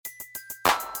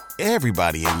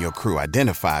Everybody in your crew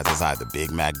identifies as either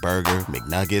Big Mac Burger,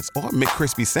 McNuggets, or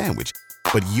McCrispy Sandwich.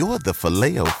 But you're the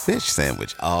Filet-O-Fish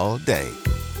Sandwich all day.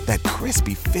 That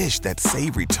crispy fish, that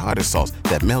savory tartar sauce,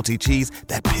 that melty cheese,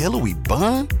 that pillowy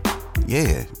bun.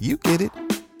 Yeah, you get it.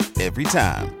 Every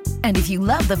time. And if you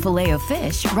love the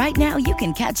Filet-O-Fish, right now you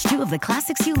can catch two of the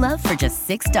classics you love for just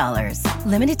 $6.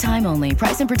 Limited time only.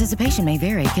 Price and participation may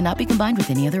vary. Cannot be combined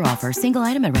with any other offer. Single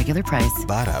item at regular price.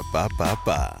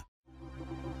 Ba-da-ba-ba-ba.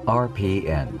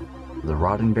 RPN, the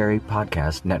Roddenberry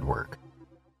Podcast Network.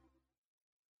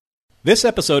 This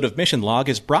episode of Mission Log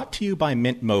is brought to you by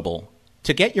Mint Mobile.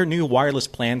 To get your new wireless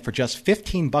plan for just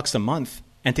 $15 a month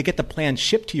and to get the plan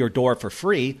shipped to your door for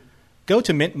free, go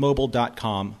to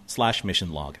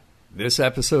mintmobile.com/missionlog. This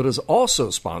episode is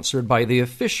also sponsored by the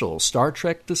official Star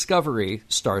Trek Discovery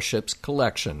Starships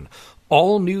Collection.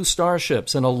 All new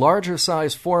starships in a larger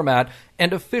size format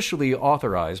and officially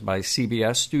authorized by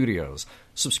CBS Studios.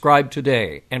 Subscribe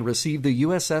today and receive the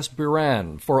USS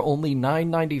Buran for only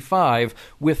 $9.95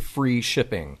 with free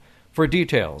shipping. For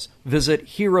details, visit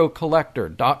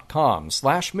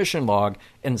herocollector.com/missionlog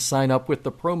and sign up with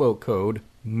the promo code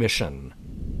MISSION.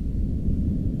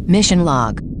 Mission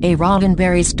Log, a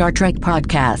Roddenberry Star Trek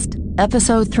podcast,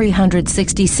 episode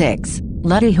 366,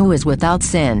 Letty Who Is Without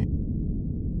Sin.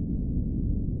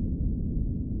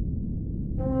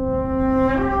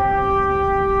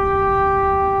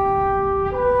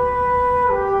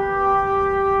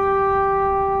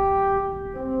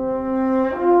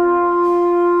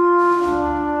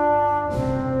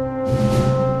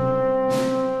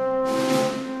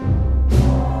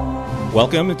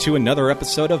 Welcome to another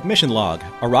episode of Mission Log,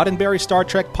 a Roddenberry Star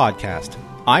Trek podcast.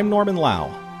 I'm Norman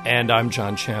Lau. And I'm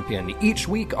John Champion. Each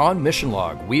week on Mission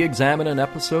Log, we examine an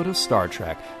episode of Star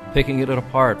Trek, picking it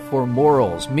apart for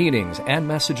morals, meanings, and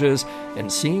messages,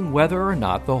 and seeing whether or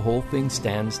not the whole thing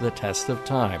stands the test of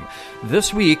time.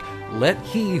 This week, Let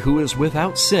He Who Is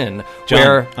Without Sin, John,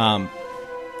 where... I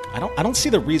don't see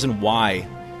the reason why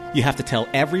you have to tell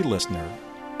every listener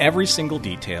every single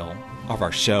detail of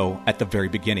our show at the very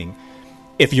beginning.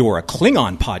 If you were a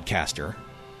Klingon podcaster...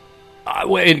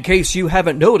 in case you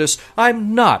haven't noticed,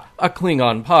 I'm not a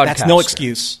Klingon podcaster. That's no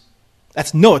excuse.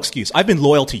 That's no excuse. I've been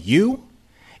loyal to you,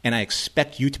 and I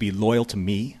expect you to be loyal to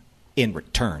me in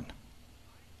return.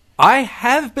 I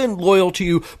have been loyal to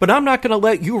you, but I'm not going to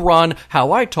let you run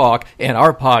how I talk in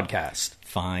our podcast.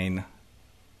 Fine.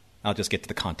 I'll just get to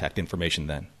the contact information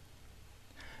then.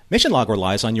 Mission Log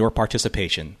relies on your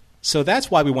participation, so that's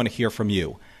why we want to hear from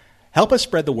you. Help us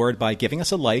spread the word by giving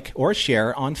us a like or a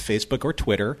share on Facebook or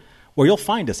Twitter, where you'll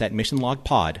find us at Mission Log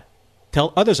Pod.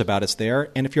 Tell others about us there,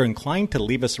 and if you're inclined to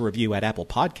leave us a review at Apple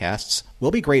Podcasts,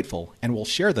 we'll be grateful, and we'll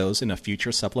share those in a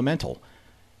future supplemental.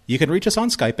 You can reach us on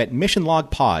Skype at Mission Log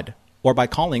Pod, or by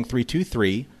calling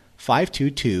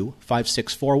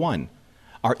 323-522-5641.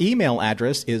 Our email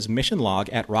address is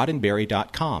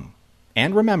missionlog@roddenberry.com.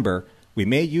 And remember, we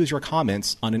may use your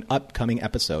comments on an upcoming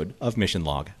episode of Mission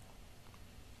Log.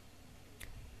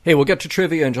 Hey, we'll get to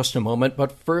trivia in just a moment,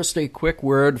 but first a quick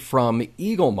word from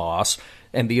Eaglemoss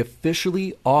and the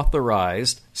officially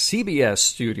authorized CBS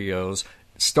Studios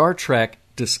Star Trek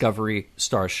Discovery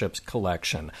Starships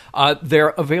Collection. They're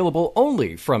available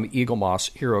only from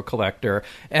Eaglemoss Hero Collector,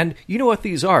 and you know what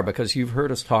these are because you've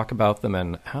heard us talk about them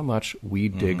and how much we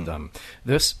dig them.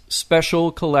 This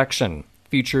special collection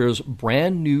features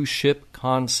brand new ship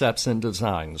concepts and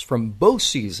designs from both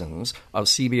seasons of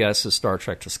CBS's Star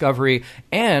Trek Discovery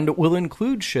and will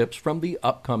include ships from the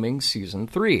upcoming Season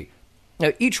 3.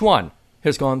 Now, each one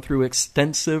has gone through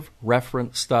extensive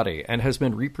reference study and has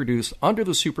been reproduced under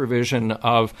the supervision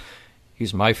of,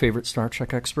 he's my favorite Star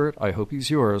Trek expert, I hope he's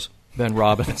yours, Ben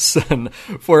Robinson,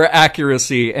 for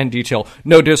accuracy and detail.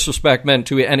 No disrespect meant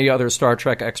to any other Star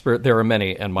Trek expert. There are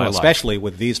many in my life. Especially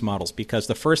with these models, because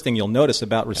the first thing you'll notice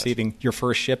about receiving your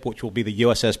first ship, which will be the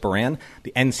USS Buran,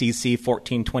 the NCC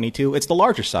 1422, it's the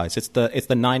larger size. It's the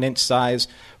 9-inch size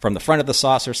from the front of the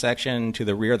saucer section to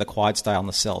the rear of the quad style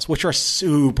nacelles, which are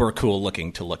super cool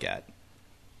looking to look at.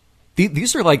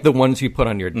 These are like the ones you put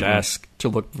on your desk to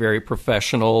look very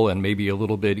professional and maybe a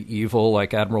little bit evil,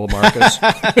 like Admiral Marcus.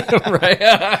 Right?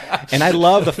 And I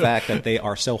love the fact that they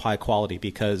are so high quality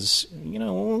because, you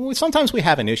know, sometimes we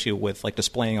have an issue with like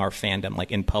displaying our fandom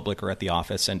like in public or at the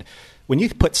office. And when you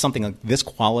put something like this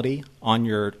quality on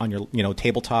your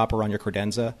tabletop or on your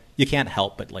credenza, you can't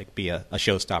help but like be a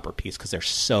showstopper piece because they're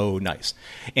so nice.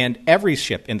 And every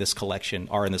ship in this collection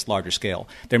are in this larger scale.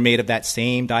 They're made of that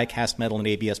same die-cast metal and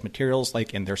ABS materials,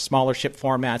 like in their smaller ship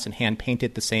formats, and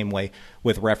hand-painted the same way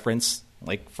with reference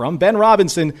like from Ben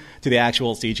Robinson to the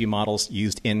actual CG models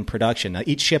used in production. Now,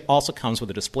 each ship also comes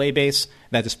with a display base.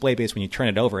 That display base, when you turn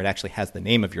it over, it actually has the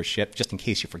name of your ship, just in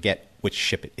case you forget which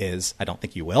ship it is. I don't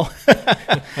think you will.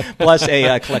 Plus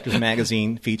a collector's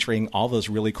magazine featuring all those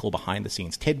really cool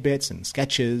behind-the-scenes tidbits and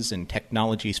sketches and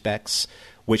technology specs,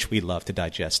 which we love to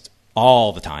digest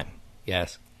all the time.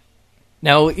 Yes.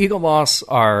 Now, Eaglemoss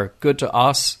are good to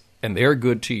us, and they're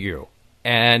good to you.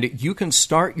 And you can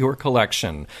start your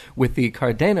collection with the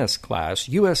Cardenas class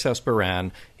USS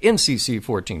Buran NCC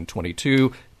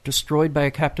 1422, destroyed by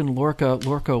Captain Lorca.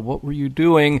 Lorca, what were you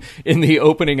doing in the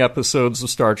opening episodes of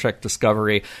Star Trek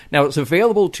Discovery? Now, it's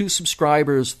available to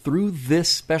subscribers through this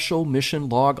special mission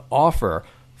log offer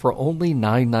for only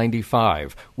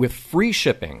 $9.95 with free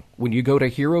shipping when you go to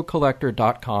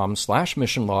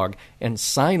herocollector.com/missionlog and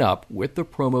sign up with the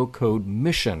promo code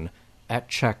MISSION at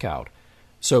checkout.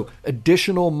 So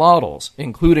additional models,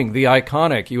 including the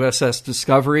iconic USS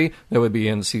Discovery, that would be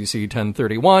NCC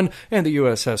 1031, and the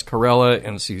USS Corella,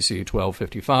 NCC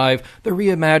 1255, the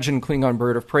reimagined Klingon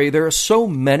Bird of Prey. There are so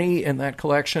many in that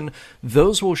collection.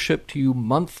 Those will ship to you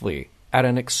monthly at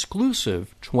an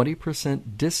exclusive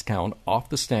 20% discount off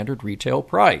the standard retail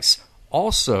price,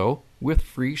 also with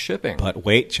free shipping. But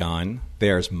wait, John,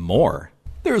 there's more.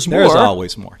 There's more. There's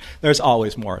always more. There's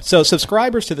always more. So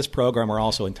subscribers to this program are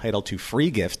also entitled to free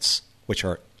gifts, which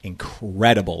are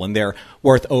incredible, and they're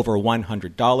worth over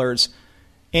 $100.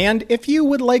 And if you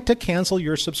would like to cancel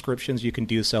your subscriptions, you can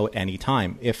do so at any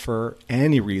time. If for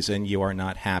any reason you are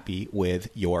not happy with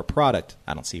your product,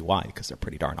 I don't see why, because they're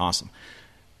pretty darn awesome.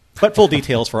 But full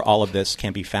details for all of this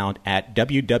can be found at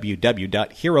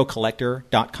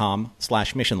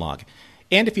www.herocollector.com/missionlog.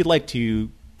 And if you'd like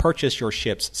to purchase your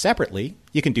ships separately,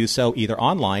 you can do so either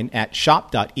online at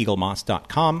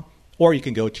shop.eaglemoss.com, or you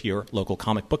can go to your local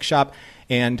comic book shop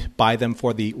and buy them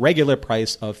for the regular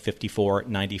price of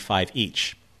 $54.95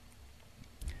 each.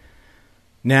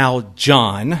 Now,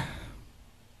 John,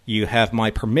 you have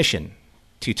my permission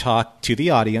to talk to the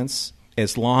audience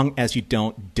as long as you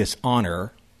don't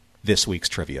dishonor this week's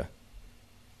trivia.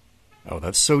 Oh,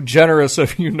 that's so generous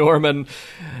of you, Norman.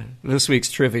 This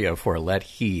week's trivia for Let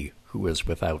He Who Is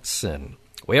Without Sin.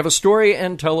 We have a story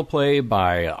and teleplay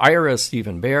by Ira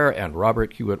Stephen Bear and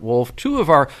Robert Hewitt Wolf, two of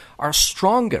our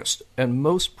strongest and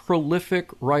most prolific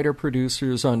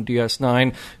writer-producers on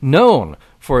DS9, known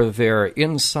for their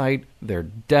insight, their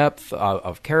depth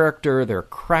of character, their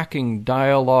cracking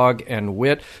dialogue and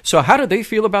wit. So how did they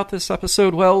feel about this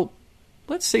episode? Well,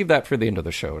 let's save that for the end of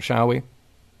the show, shall we?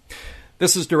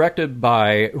 This is directed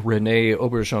by René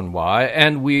Auberjonois,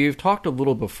 and we've talked a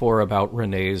little before about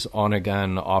René's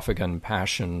on-again, off-again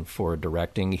passion for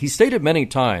directing. He stated many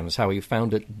times how he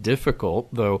found it difficult,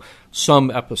 though some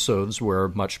episodes were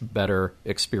much better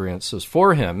experiences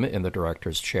for him in the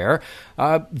director's chair.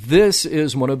 This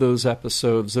is one of those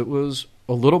episodes that was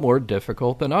a little more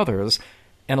difficult than others,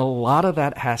 and a lot of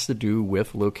that has to do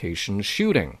with location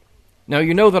shooting. Now,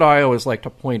 you know that I always like to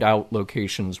point out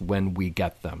locations when we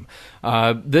get them.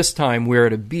 This time, we're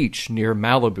at a beach near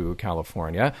Malibu,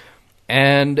 California,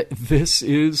 and this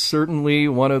is certainly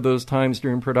one of those times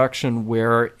during production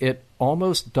where it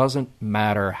almost doesn't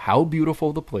matter how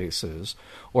beautiful the place is,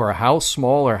 or how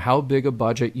small or how big a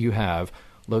budget you have.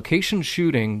 Location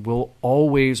shooting will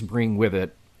always bring with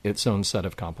it its own set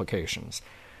of complications.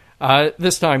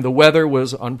 This time, the weather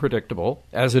was unpredictable,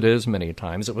 as it is many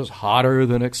times. It was hotter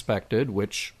than expected,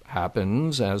 which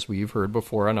happens, as we've heard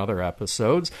before on other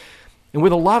episodes. And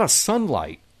with a lot of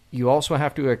sunlight, you also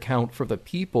have to account for the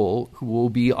people who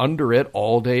will be under it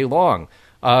all day long.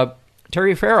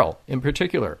 Terry Farrell, in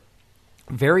particular,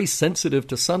 very sensitive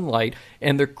to sunlight,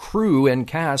 and the crew and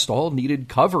cast all needed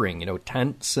covering,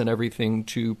 tents and everything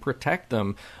to protect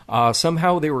them.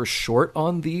 Somehow they were short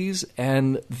on these,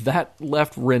 and that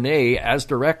left René, as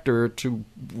director, to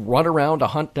run around to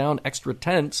hunt down extra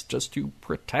tents just to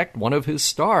protect one of his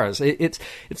stars. It's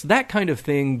that kind of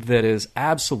thing that is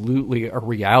absolutely a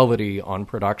reality on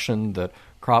production that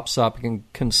crops up and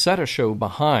can set a show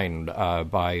behind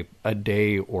by a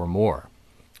day or more.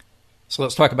 So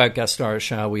let's talk about guest stars,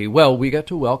 shall we? Well, we get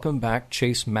to welcome back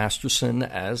Chase Masterson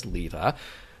as Leeta.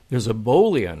 There's a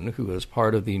Bolian who is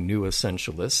part of the New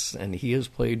Essentialists, and he is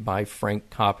played by Frank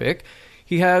Kopik.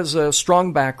 He has a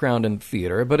strong background in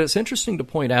theater, but it's interesting to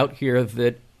point out here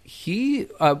that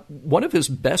one of his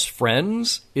best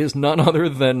friends is none other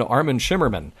than Armin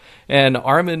Shimmerman. And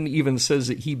Armin even says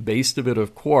that he based a bit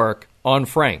of Quark on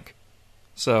Frank.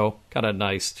 So kind of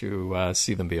nice to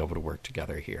see them be able to work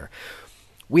together here.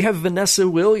 We have Vanessa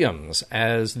Williams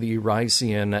as the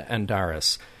Rysian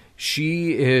Andaris.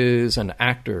 She is an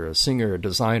actor, a singer,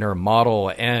 designer,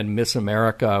 model, and Miss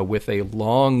America with a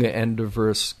long and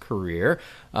diverse career.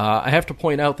 I have to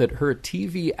point out that her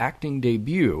TV acting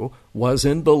debut was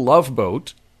in The Love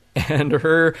Boat, and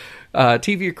her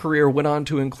TV career went on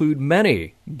to include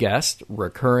many guest,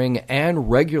 recurring, and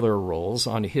regular roles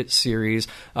on hit series.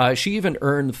 She even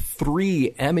earned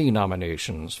 3 Emmy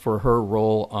nominations for her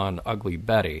role on Ugly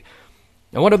Betty.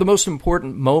 Now, one of the most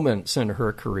important moments in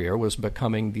her career was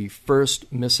becoming the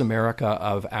first Miss America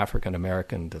of African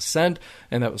American descent,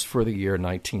 and that was for the year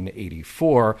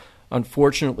 1984.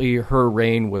 Unfortunately, her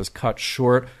reign was cut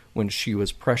short when she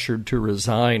was pressured to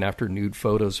resign after nude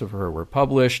photos of her were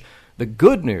published. The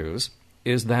good news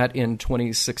is that in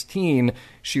 2016,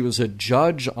 she was a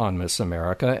judge on Miss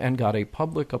America and got a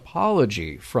public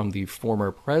apology from the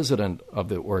former president of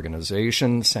the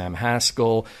organization, Sam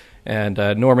Haskell. And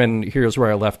Norman, here's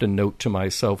where I left a note to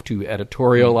myself to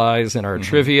editorialize in our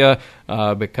trivia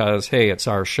because, hey, it's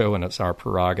our show and it's our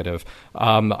prerogative.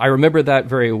 I remember that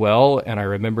very well, and I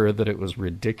remember that it was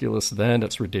ridiculous then.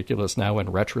 It's ridiculous now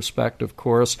in retrospect, of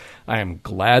course. I am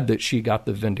glad that she got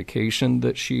the vindication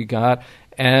that she got.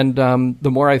 And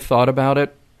the more I thought about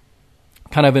it,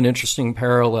 kind of an interesting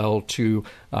parallel to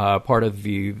part of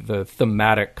the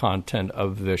thematic content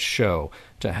of this show,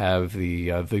 to have the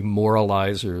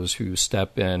moralizers who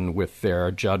step in with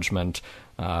their judgment,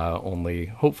 only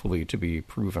hopefully to be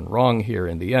proven wrong here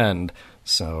in the end.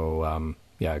 So,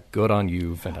 good on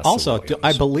you, Vanessa Also, Williams.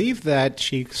 I believe that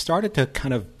she started to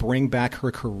kind of bring back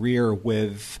her career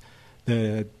with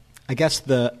the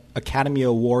Academy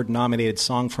Award-nominated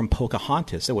song from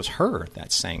Pocahontas. It was her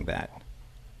that sang that.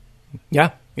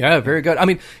 Yeah, very good. I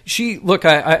mean,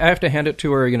 I have to hand it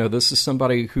to her. This is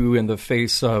somebody who, in the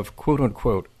face of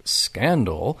quote-unquote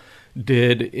scandal,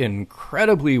 did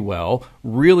incredibly well,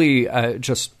 really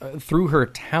just through her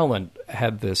talent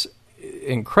had this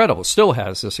still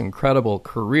has this incredible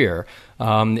career.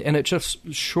 And it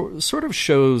just sort of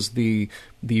shows the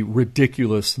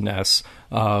ridiculousness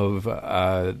of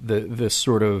this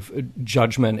sort of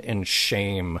judgment and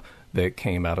shame that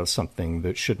came out of something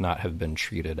that should not have been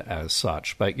treated as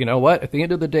such. But you know what? At the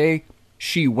end of the day,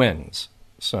 she wins.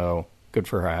 So good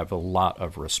for her. I have a lot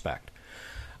of respect.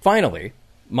 Finally,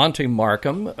 Monte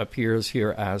Markham appears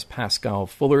here as Pascal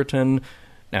Fullerton.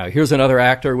 Now, here's another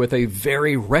actor with a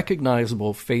very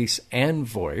recognizable face and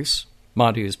voice.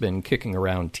 Monte has been kicking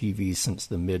around TV since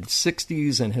the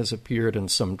mid-'60s and has appeared in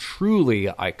some truly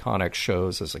iconic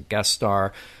shows as a guest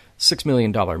star. $6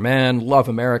 Million Man, Love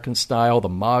American Style, The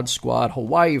Mod Squad,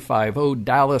 Hawaii Five-0,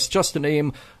 Dallas, just to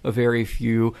name a very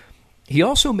few. He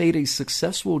also made a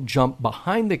successful jump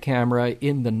behind the camera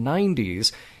in the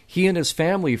 90s. He and his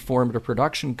family formed a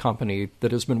production company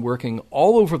that has been working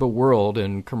all over the world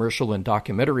in commercial and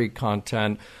documentary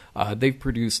content. They've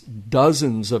produced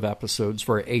dozens of episodes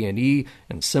for A&E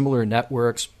and similar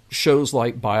networks, shows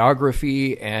like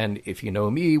Biography, and if you know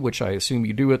me, which I assume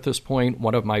you do at this point,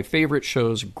 one of my favorite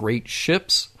shows, Great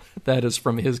Ships, that is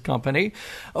from his company.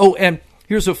 Oh, and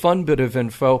here's a fun bit of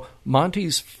info.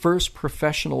 Monty's first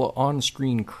professional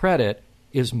on-screen credit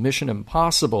is Mission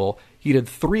Impossible. He did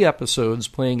 3 episodes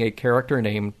playing a character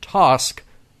named Tosk,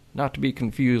 not to be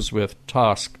confused with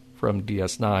Tosk from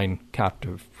DS9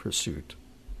 Captive Pursuit.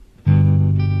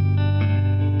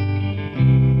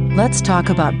 Let's talk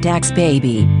about Dax,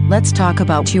 baby. Let's talk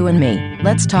about you and me.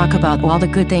 Let's talk about all the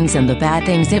good things and the bad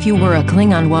things if you were a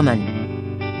Klingon woman.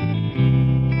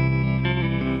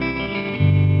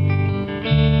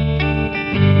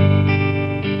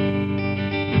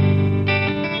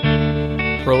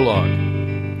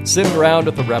 Prologue. Sitting around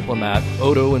at the Replimat,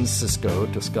 Odo and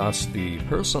Sisko discuss the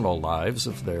personal lives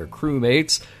of their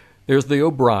crewmates. There's the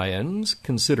O'Briens,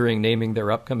 considering naming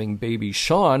their upcoming baby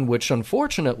Sean, which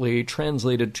unfortunately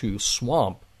translated to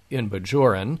Swamp in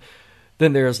Bajoran.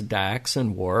 Then there's Dax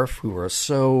and Worf, who are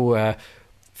so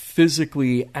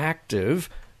physically active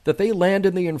that they land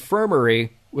in the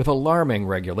infirmary with alarming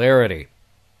regularity.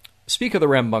 Speak of the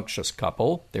rambunctious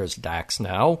couple, there's Dax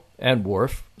now, and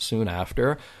Worf soon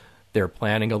after. They're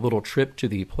planning a little trip to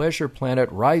the pleasure planet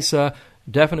Risa,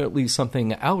 definitely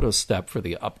something out of step for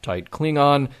the uptight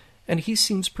Klingon, and he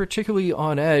seems particularly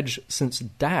on edge since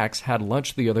Dax had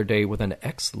lunch the other day with an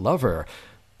ex-lover.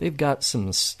 They've got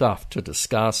some stuff to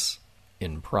discuss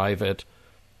in private.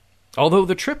 Although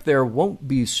the trip there won't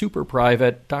be super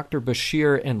private, Dr.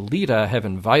 Bashir and Lita have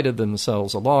invited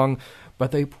themselves along,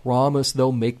 but they promise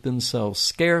they'll make themselves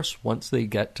scarce once they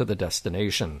get to the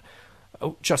destination.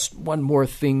 Oh, just one more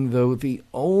thing, though. The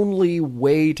only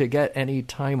way to get any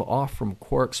time off from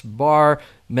Quark's bar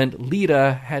meant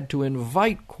Lita had to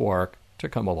invite Quark to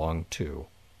come along, too.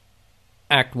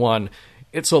 Act 1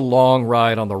 It's a long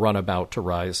ride on the runabout to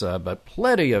Ryza, but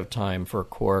plenty of time for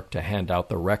Quark to hand out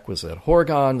the requisite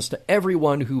Horgons to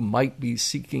everyone who might be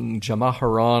seeking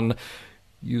Jamaharon.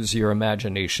 Use your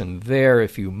imagination there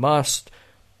if you must.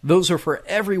 Those are for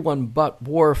everyone but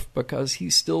Worf, because he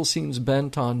still seems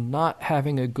bent on not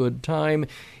having a good time,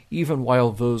 even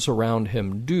while those around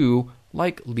him do,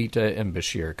 like Lita and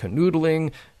Bashir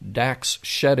canoodling, Dax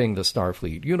shedding the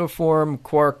Starfleet uniform,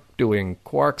 Quark doing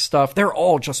Quark stuff. They're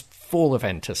all just full of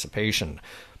anticipation.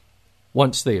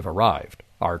 Once they've arrived,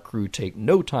 our crew take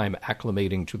no time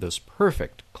acclimating to this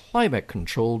perfect,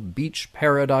 climate-controlled beach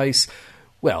paradise.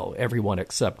 Well, everyone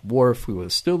except Worf, who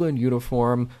is still in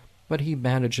uniform, but he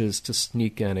manages to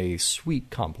sneak in a sweet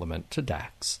compliment to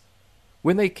Dax.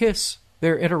 When they kiss,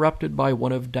 they're interrupted by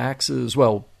one of Dax's,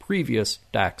 previous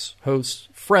Dax hosts'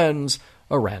 friends,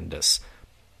 Arandis.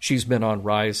 She's been on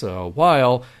Ryza a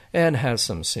while and has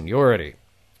some seniority.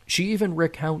 She even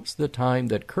recounts the time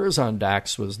that Curzon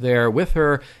Dax was there with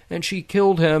her and she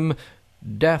killed him.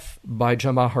 Death by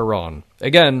Jamaharon.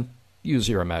 Again, use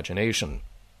your imagination.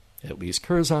 At least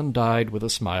Curzon died with a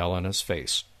smile on his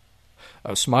face.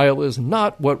 A smile is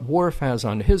not what Worf has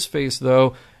on his face,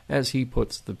 though, as he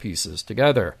puts the pieces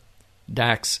together.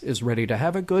 Dax is ready to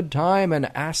have a good time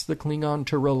and asks the Klingon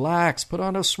to relax, put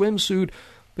on a swimsuit,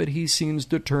 but he seems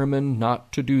determined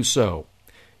not to do so.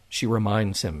 She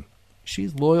reminds him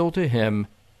she's loyal to him,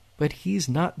 but he's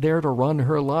not there to run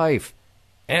her life.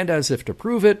 And as if to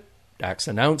prove it, Dax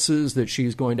announces that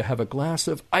she's going to have a glass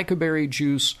of Icaberry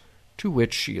juice, to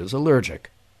which she is allergic.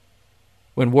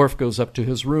 When Worf goes up to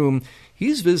his room,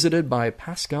 he's visited by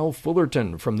Pascal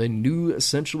Fullerton from the New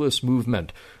Essentialist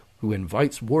movement, who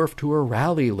invites Worf to a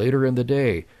rally later in the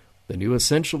day. The New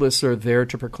Essentialists are there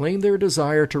to proclaim their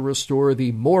desire to restore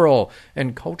the moral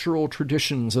and cultural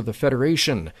traditions of the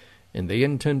Federation, and they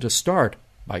intend to start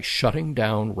by shutting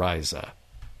down Ryza.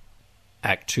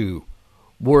 Act 2.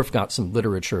 Worf got some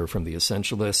literature from the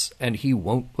Essentialists, and he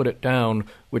won't put it down,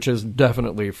 which is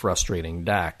definitely frustrating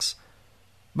Dax.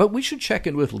 But we should check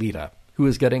in with Lita, who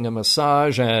is getting a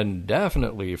massage and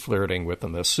definitely flirting with the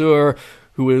masseur,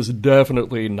 who is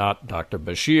definitely not Dr.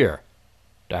 Bashir.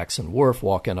 Dax and Worf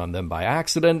walk in on them by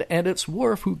accident, and it's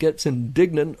Worf who gets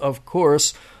indignant, of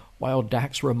course, while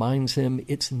Dax reminds him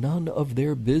it's none of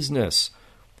their business.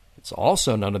 It's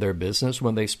also none of their business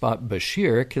when they spot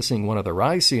Bashir kissing one of the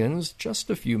Rycians just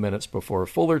a few minutes before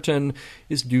Fullerton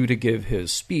is due to give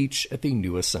his speech at the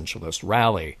New Essentialist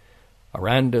rally.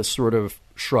 Arandis sort of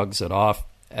shrugs it off,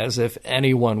 as if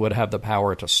anyone would have the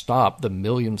power to stop the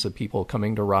millions of people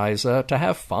coming to Ryza to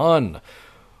have fun.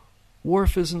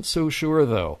 Worf isn't so sure,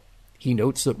 though. He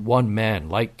notes that one man,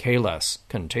 like Kahless,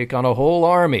 can take on a whole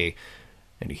army,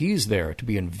 and he's there to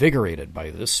be invigorated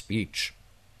by this speech.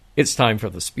 It's time for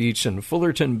the speech, and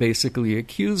Fullerton basically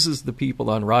accuses the people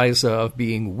on Ryza of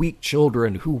being weak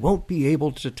children who won't be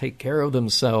able to take care of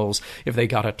themselves if they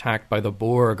got attacked by the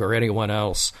Borg or anyone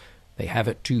else. They have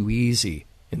it too easy,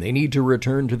 and they need to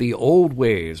return to the old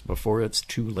ways before it's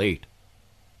too late.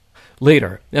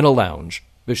 Later, in a lounge,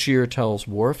 Bashir tells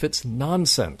Worf it's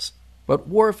nonsense, but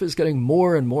Worf is getting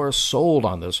more and more sold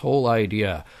on this whole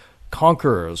idea.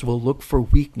 Conquerors will look for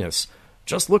weakness.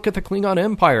 Just look at the Klingon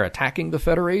Empire attacking the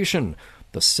Federation.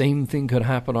 The same thing could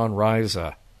happen on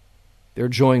Ryza. They're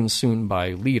joined soon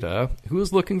by Lita, who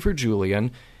is looking for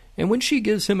Julian, and when she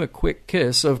gives him a quick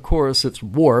kiss, of course it's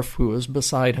Worf who is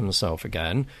beside himself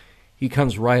again. He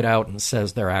comes right out and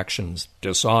says their actions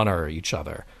dishonor each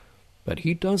other. But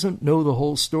he doesn't know the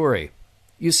whole story.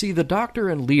 You see, the Doctor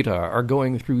and Lita are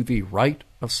going through the rite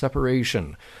of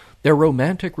separation. Their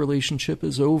romantic relationship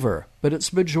is over, but it's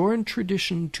Bajoran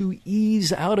tradition to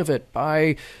ease out of it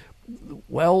by,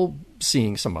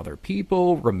 seeing some other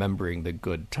people, remembering the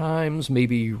good times,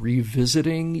 maybe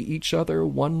revisiting each other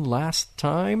one last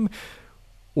time,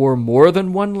 or more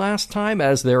than one last time,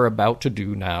 as they're about to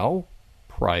do now,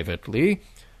 privately.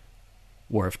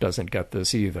 Worf doesn't get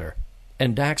this either,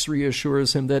 and Dax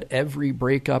reassures him that every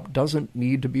breakup doesn't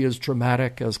need to be as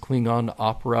dramatic as Klingon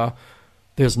opera.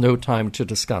 There's no time to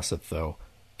discuss it, though.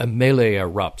 A melee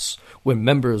erupts when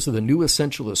members of the New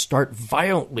Essentialists start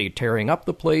violently tearing up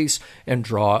the place and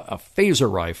draw a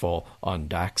phaser rifle on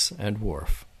Dax and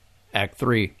Worf. Act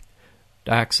 3.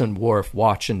 Dax and Worf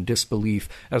watch in disbelief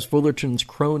as Fullerton's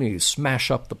cronies smash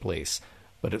up the place.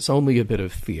 But it's only a bit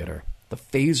of theater. The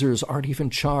phasers aren't even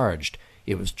charged.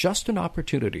 It was just an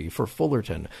opportunity for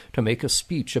Fullerton to make a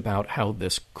speech about how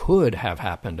this could have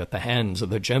happened at the hands of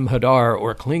the Jem'Hadar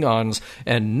or Klingons,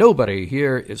 and nobody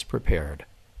here is prepared.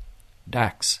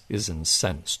 Dax is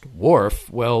incensed.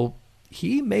 Worf,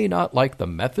 he may not like the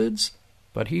methods,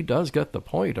 but he does get the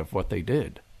point of what they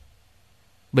did.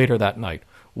 Later that night,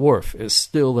 Worf is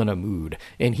still in a mood,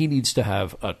 and he needs to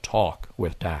have a talk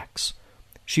with Dax.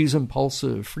 She's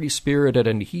impulsive, free-spirited,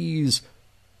 and he's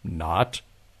not.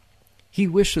 He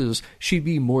wishes she'd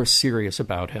be more serious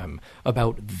about him,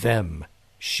 about them.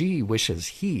 She wishes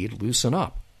he'd loosen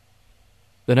up.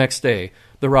 The next day,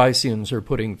 the Rysians are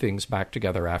putting things back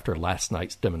together after last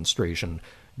night's demonstration.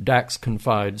 Dax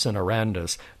confides in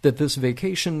Arandus that this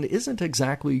vacation isn't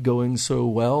exactly going so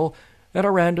well, and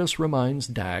Arandus reminds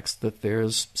Dax that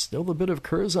there's still a bit of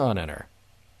Curzon in her.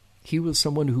 He was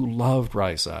someone who loved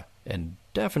Risa and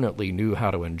definitely knew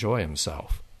how to enjoy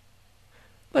himself.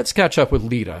 Let's catch up with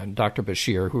Lita and Dr.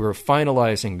 Bashir, who are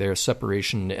finalizing their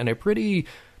separation in a pretty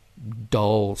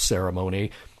dull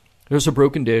ceremony. There's a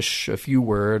broken dish, a few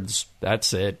words,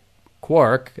 that's it.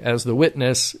 Quark, as the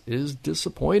witness, is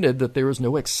disappointed that there is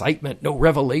no excitement, no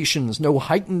revelations, no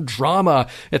heightened drama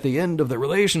at the end of the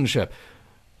relationship.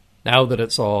 Now that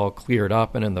it's all cleared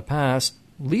up and in the past,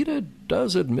 Lita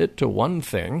does admit to one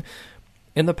thing.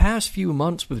 In the past few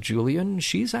months with Julian,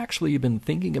 she's actually been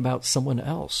thinking about someone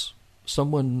else.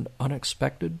 Someone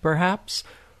unexpected, perhaps?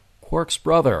 Quark's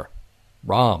brother,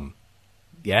 Rom.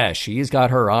 Yeah, she's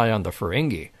got her eye on the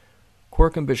Ferengi.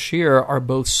 Quark and Bashir are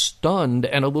both stunned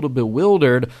and a little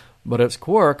bewildered, but it's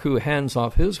Quark who hands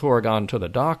off his Horgon to the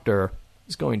Doctor.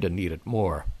 He's going to need it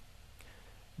more.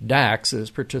 Dax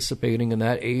is participating in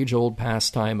that age-old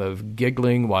pastime of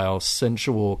giggling while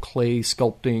sensual clay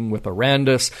sculpting with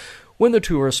Arandus when the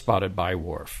two are spotted by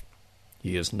Worf.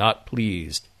 He is not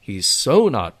pleased. He's so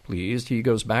not pleased, he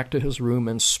goes back to his room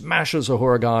and smashes a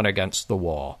Horgon against the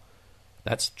wall.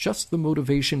 That's just the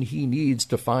motivation he needs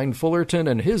to find Fullerton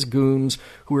and his goons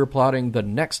who are plotting the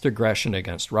next aggression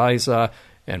against Risa,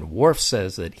 and Worf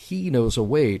says that he knows a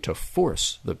way to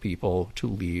force the people to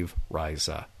leave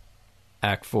Risa.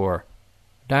 Act 4.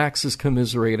 Dax is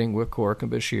commiserating with Quark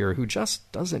and Bashir, who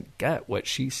just doesn't get what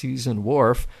she sees in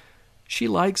Worf. She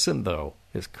likes him, though,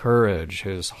 his courage,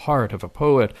 his heart of a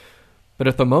poet. But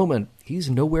at the moment,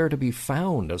 he's nowhere to be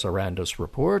found, as Arandus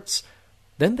reports.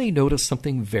 Then they notice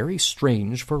something very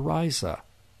strange for Risa,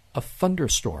 a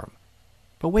thunderstorm.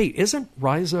 But wait, isn't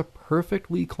Risa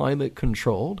perfectly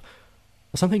climate-controlled?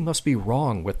 Something must be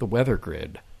wrong with the weather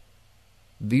grid.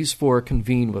 These four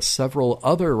convene with several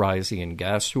other Rysian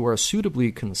guests who are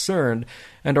suitably concerned,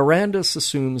 and Arandus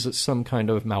assumes it's some kind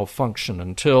of malfunction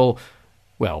until,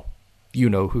 well, you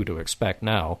know who to expect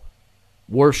now.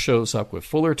 Worf shows up with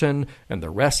Fullerton and the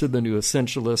rest of the new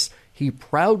Essentialists. He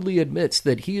proudly admits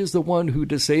that he is the one who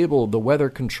disabled the weather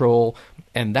control,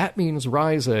 and that means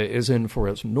Risa is in for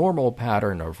its normal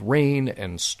pattern of rain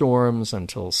and storms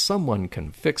until someone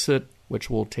can fix it, which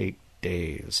will take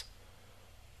days.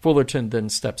 Fullerton then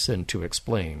steps in to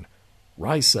explain.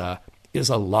 Risa is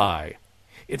a lie.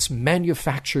 It's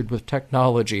manufactured with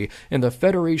technology, and the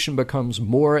Federation becomes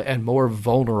more and more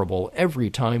vulnerable every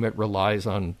time it relies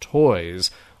on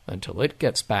toys until it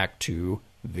gets back to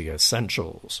the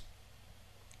essentials.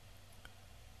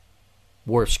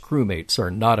 Worf's crewmates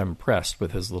are not impressed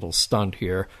with his little stunt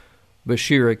here.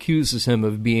 Bashir accuses him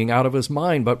of being out of his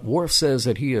mind, but Worf says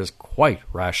that he is quite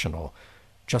rational.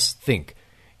 Just think,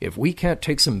 if we can't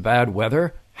take some bad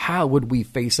weather, how would we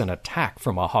face an attack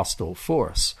from a hostile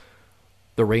force?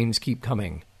 The rains keep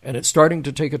coming, and it's starting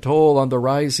to take a toll on the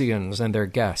Rysians and their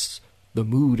guests. The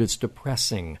mood is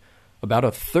depressing. About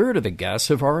a third of the guests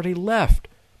have already left.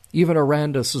 Even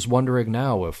Arandus is wondering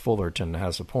now if Fullerton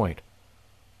has a point.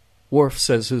 Worf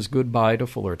says his goodbye to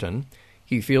Fullerton.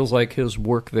 He feels like his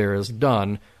work there is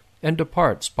done, and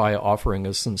departs by offering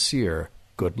a sincere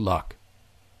good luck.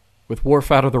 With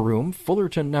Worf out of the room,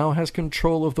 Fullerton now has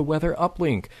control of the weather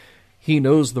uplink. He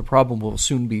knows the problem will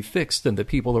soon be fixed and the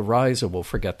people of Risa will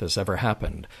forget this ever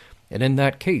happened. And in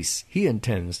that case, he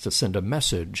intends to send a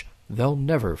message they'll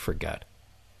never forget.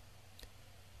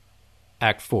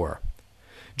 Act 4.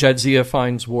 Jadzia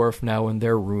finds Worf now in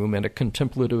their room in a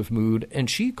contemplative mood, and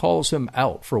she calls him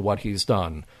out for what he's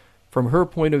done. From her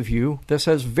point of view, this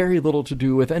has very little to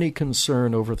do with any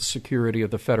concern over the security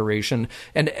of the Federation,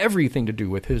 and everything to do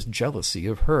with his jealousy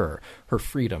of her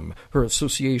freedom, her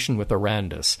association with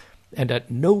Arandus. And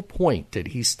at no point did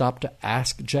he stop to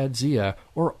ask Jadzia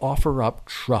or offer up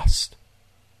trust.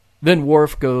 Then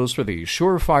Worf goes for the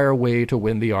surefire way to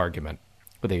win the argument,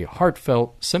 with a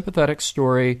heartfelt, sympathetic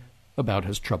story about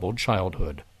his troubled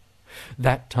childhood.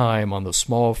 That time on the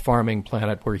small farming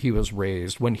planet where he was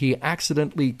raised, when he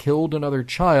accidentally killed another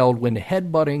child when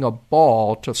headbutting a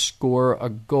ball to score a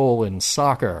goal in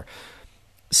soccer.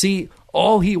 See,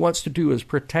 all he wants to do is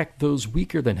protect those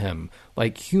weaker than him,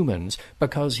 like humans,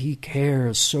 because he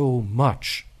cares so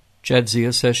much.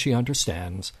 Jadzia says she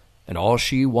understands, and all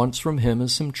she wants from him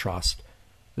is some trust.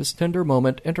 This tender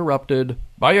moment interrupted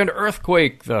by an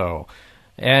earthquake, though.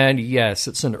 And yes,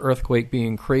 it's an earthquake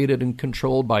being created and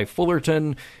controlled by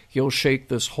Fullerton. He'll shake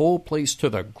this whole place to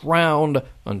the ground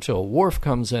until Worf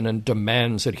comes in and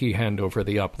demands that he hand over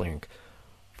the uplink.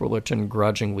 Fullerton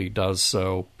grudgingly does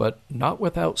so, but not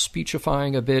without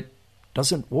speechifying a bit.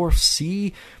 Doesn't Worf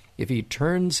see? If he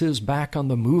turns his back on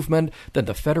the movement, then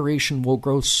the Federation will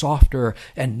grow softer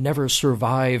and never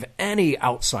survive any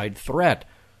outside threat.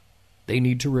 They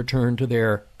need to return to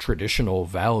their traditional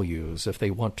values if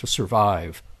they want to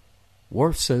survive.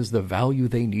 Worf says the value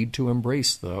they need to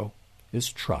embrace, though, is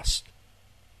trust.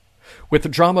 With the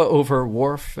drama over,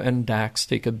 Worf and Dax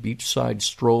take a beachside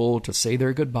stroll to say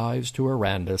their goodbyes to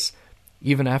Arandis.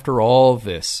 Even after all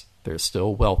this, they're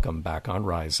still welcome back on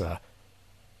Risa.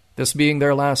 This being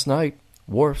their last night,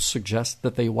 Worf suggests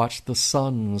that they watch the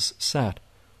suns set.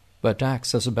 But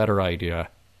Dax has a better idea.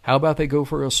 How about they go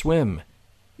for a swim?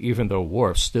 Even though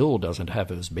Worf still doesn't have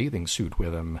his bathing suit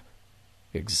with him.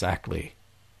 Exactly.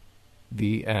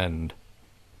 The end.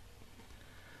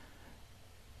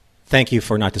 Thank you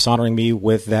for not dishonoring me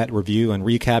with that review and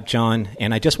recap, John.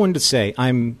 And I just wanted to say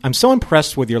I'm so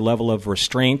impressed with your level of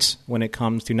restraint when it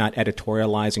comes to not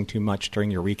editorializing too much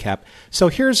during your recap.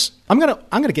 So I'm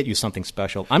gonna get you something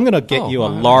special. I'm gonna get you a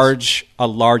large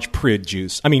prune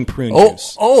juice.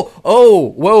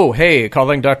 Whoa, hey,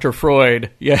 calling Dr. Freud.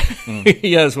 Yeah,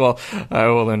 yes, well, I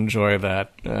will enjoy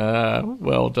that.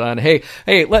 Well done. Hey,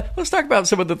 let's talk about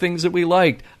some of the things that we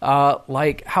liked.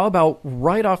 Like, how about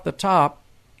right off the top,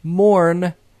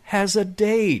 Morn has a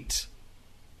date.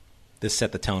 This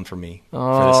set the tone for me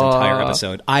for this entire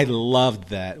episode. I loved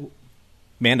that.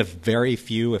 Man of very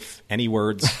few, if any,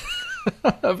 words.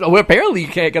 Well, apparently you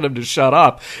can't get him to shut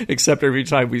up, except every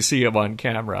time we see him on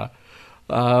camera.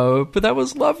 But that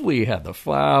was lovely. He had the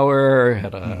flower,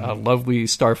 had a lovely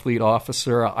Starfleet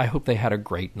officer. I hope they had a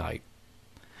great night.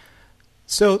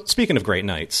 So, speaking of great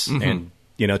nights and,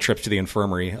 trips to the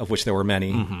infirmary, of which there were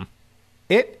many,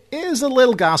 it is a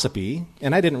little gossipy,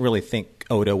 and I didn't really think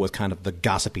Odo was kind of the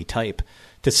gossipy type,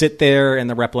 to sit there in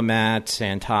the Replimat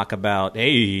and talk about,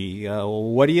 hey,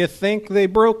 what do you think they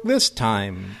broke this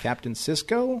time, Captain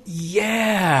Sisko?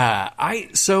 Yeah, I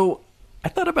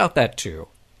thought about that too.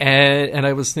 And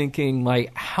I was thinking,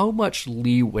 like, how much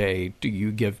leeway do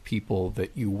you give people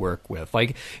that you work with?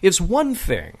 Like, it's one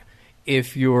thing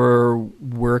if you're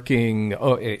working,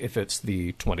 if it's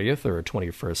the 20th or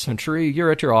 21st century,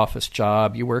 you're at your office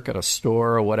job, you work at a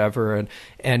store or whatever,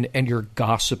 and you're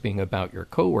gossiping about your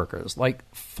coworkers. Like,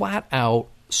 flat out,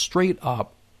 straight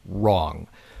up wrong.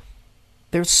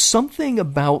 There's something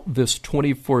about this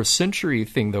 24th century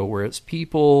thing, though, where it's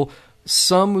people,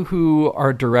 some who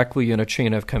are directly in a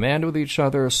chain of command with each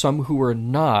other, some who are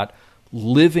not,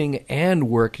 living and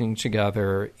working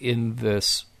together in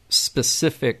this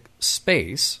specific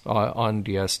space on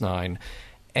DS9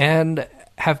 and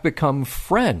have become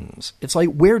friends. It's like,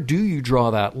 where do you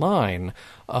draw that line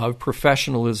of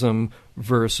professionalism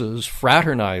versus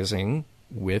fraternizing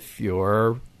with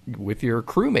your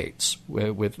crewmates,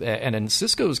 and in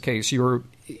Sisko's case, your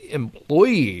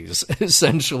employees,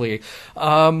 essentially.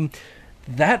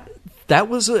 That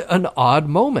was an odd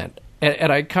moment.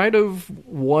 And I kind of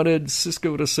wanted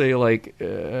Sisko to say, like,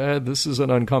 this is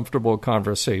an uncomfortable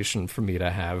conversation for me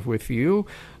to have with you.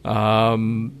 At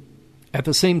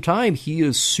the same time, he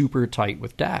is super tight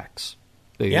with Dax.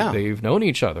 They've known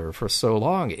each other for so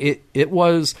long. It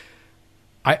was...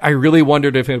 I really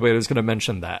wondered if anybody was going to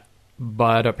mention that.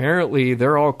 But apparently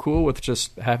they're all cool with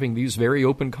just having these very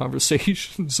open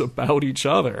conversations about each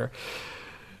other.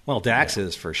 Well, Dax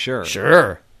is for sure.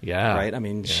 Sure. Yeah. Right. I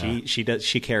mean, she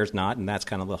cares not, and that's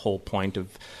kind of the whole point of,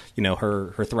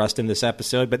 her thrust in this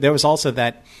episode. But there was also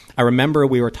that, I remember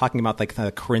we were talking about like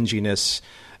the cringiness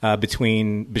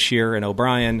between Bashir and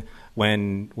O'Brien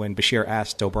when Bashir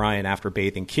asked O'Brien after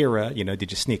bathing Kira,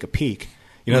 did you sneak a peek?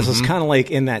 So it's kind of like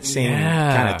in that same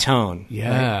kind of tone.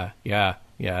 Yeah. Right? Yeah.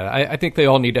 I think they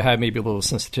all need to have maybe a little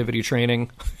sensitivity training,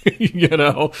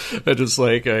 just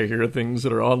like I hear things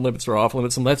that are on limits or off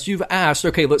limits. Unless you've asked,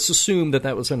 okay, let's assume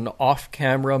that was an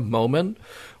off-camera moment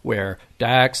where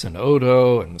Dax and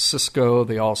Odo and Sisko,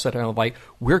 they all sat down like,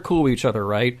 we're cool with each other,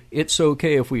 right? It's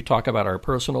okay if we talk about our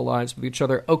personal lives with each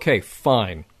other. Okay,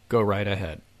 fine. Go right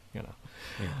ahead.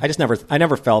 I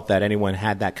never felt that anyone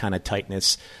had that kind of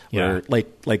tightness where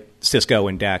like Sisko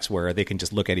and Dax, where they can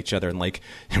just look at each other and like,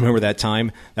 remember that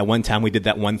one time we did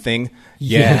that one thing?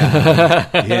 Yeah.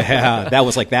 That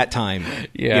was like that time,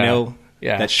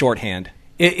 that shorthand.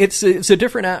 It's a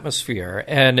different atmosphere,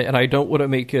 and I don't want to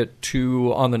make it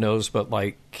too on the nose, but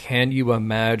like, can you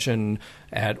imagine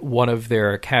at one of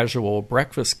their casual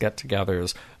breakfast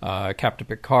get-togethers, Captain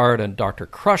Picard and Dr.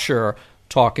 Crusher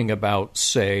talking about,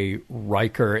 say,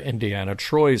 Riker Indiana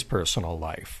Troy's personal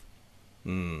life?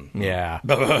 Yeah.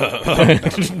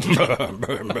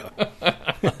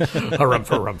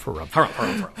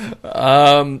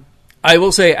 I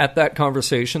will say at that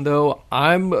conversation, though,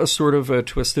 I'm a sort of a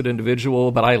twisted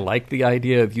individual, but I like the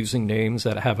idea of using names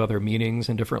that have other meanings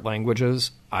in different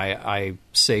languages. I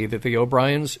say that the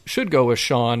O'Briens should go with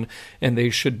Sean, and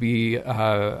they should be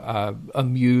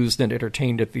amused and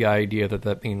entertained at the idea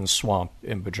that means swamp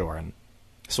in Bajoran.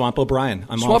 Swamp O'Brien.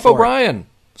 I'm all Swamp for O'Brien. it.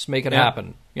 Let's make it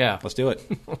happen. Yeah. Let's do it.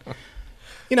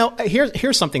 You know,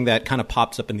 here's something that kind of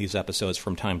pops up in these episodes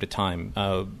from time to time,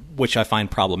 which I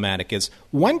find problematic, is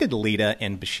when did Leeta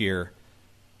and Bashir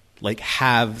like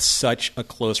have such a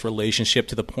close relationship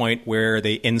to the point where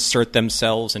they insert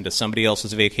themselves into somebody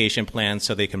else's vacation plan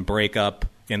so they can break up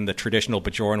in the traditional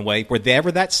Bajoran way? Were they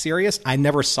ever that serious? I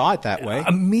never saw it that way.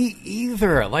 Me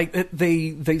either. Like,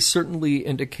 they certainly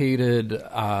indicated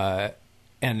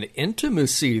an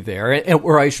intimacy there,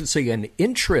 or I should say an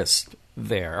interest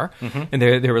there. Mm-hmm. And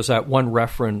there was that one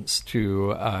reference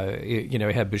to,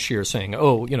 it had Bashir saying,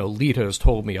 Leeta has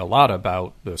told me a lot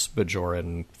about this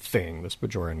Bajoran thing, this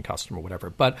Bajoran custom or whatever.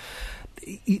 But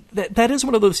that is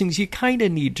one of those things you kind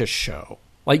of need to show.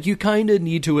 Like, you kind of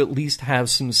need to at least have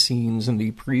some scenes in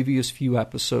the previous few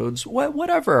episodes.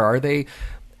 Whatever. Are they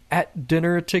at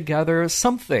dinner together? Just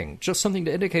something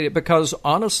to indicate it. Because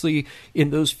honestly, in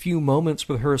those few moments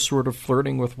with her sort of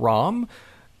flirting with Rom,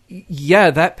 yeah,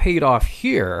 that paid off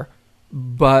here,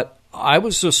 but I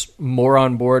was just more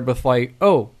on board with like,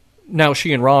 now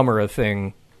she and Rom are a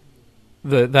thing.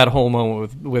 That whole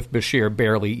moment with Bashir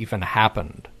barely even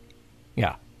happened.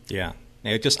 Yeah. Yeah.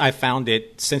 I found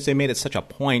it, since they made it such a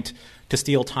point to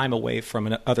steal time away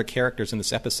from other characters in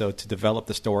this episode to develop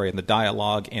the story and the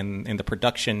dialogue and the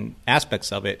production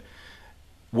aspects of it,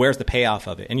 where's the payoff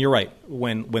of it? And you're right.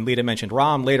 When Leeta mentioned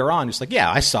Rom later on, it's like, yeah,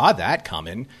 I saw that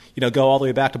coming. Go all the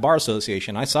way back to Bar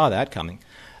Association. I saw that coming.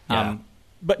 Yeah.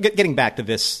 But getting back to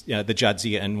this, the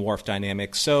Jadzia and Worf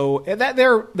dynamic. So that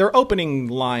their opening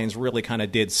lines really kind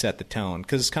of did set the tone,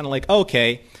 because it's kind of like,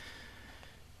 okay,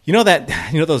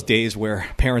 those days where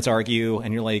parents argue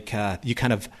and you're like, you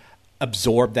kind of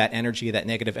absorb that energy, that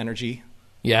negative energy.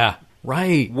 Yeah.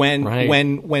 Right.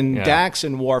 When Dax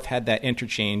and Worf had that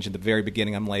interchange at the very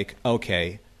beginning, I'm like,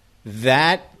 okay,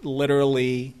 that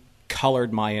literally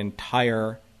colored my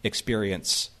entire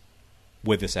experience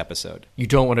with this episode. You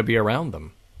don't want to be around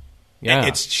them. Yeah.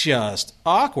 It's just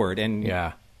awkward. And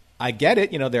yeah, I get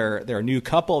it. They're a new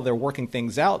couple. They're working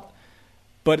things out.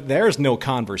 But there's no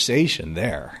conversation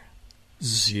there.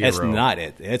 Zero. It's not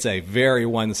it. It's a very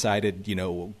one-sided,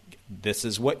 this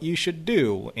is what you should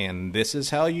do, and this is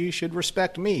how you should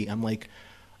respect me. I'm like,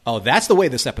 oh, that's the way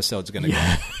this episode's going to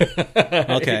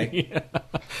go. Okay.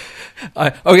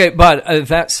 Yeah. Okay, but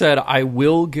that said, I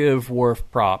will give Worf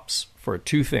props for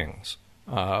two things.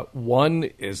 One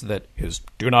is that his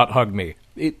 "do not hug me."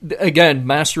 Again,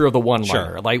 master of the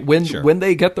one-liner. Sure. Like, when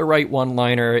they get the right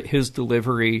one-liner, his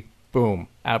delivery, boom,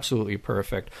 absolutely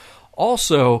perfect.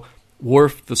 Also,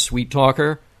 Worf, the sweet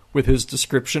talker, with his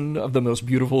description of the most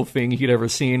beautiful thing he'd ever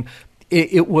seen.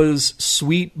 It was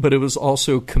sweet, but it was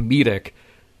also comedic.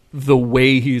 The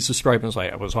way he's describing it was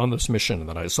like, I was on this mission and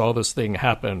then I saw this thing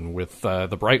happen with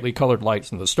the brightly colored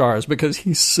lights and the stars, because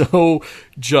he's so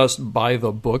just by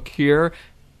the book here,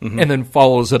 and then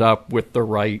follows it up with the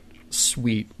right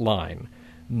sweet line.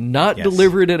 Not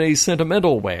delivered in a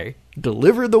sentimental way,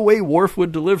 delivered the way Worf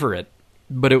would deliver it,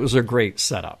 but it was a great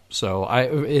setup. So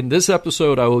in this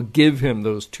episode, I will give him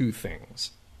those two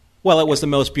things. Well, it was the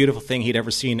most beautiful thing he'd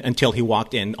ever seen until he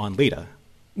walked in on Leeta.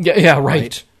 Yeah,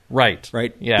 right.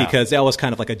 Right. Yeah. Because that was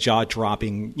kind of like a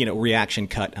jaw-dropping, reaction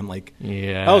cut. I'm like,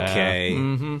 yeah, okay,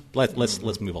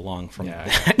 let's move along from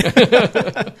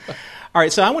that. All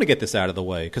right, so I want to get this out of the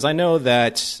way, because I know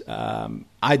that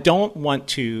I don't want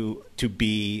to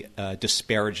be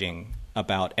disparaging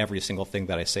about every single thing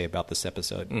that I say about this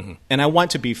episode. Mm-hmm. And I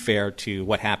want to be fair to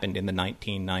what happened in the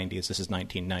 1990s. This is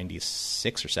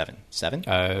 1996 or 7?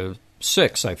 7?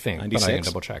 6, I think. 96? But I can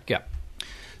double check. Yeah.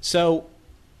 So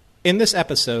in this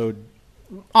episode,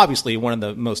 obviously one of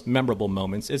the most memorable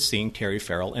moments is seeing Terry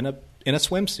Farrell in a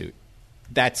swimsuit.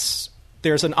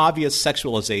 There's an obvious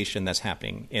sexualization that's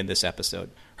happening in this episode.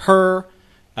 Her,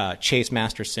 Chase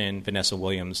Masterson, Vanessa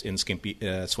Williams in skimpy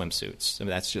swimsuits. I mean,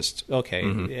 that's just okay.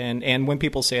 Mm-hmm. And when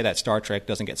people say that Star Trek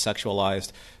doesn't get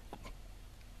sexualized,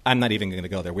 I'm not even going to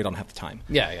go there. We don't have the time.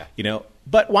 Yeah.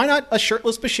 But why not a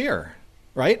shirtless Bashir,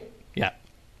 right? Yeah.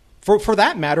 For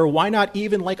that matter, why not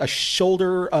even like a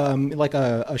shoulder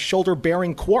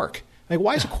bearing Quark? Like,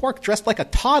 why is Quark dressed like a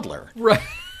toddler? Right.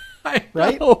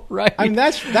 Right? Right. I mean,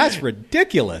 that's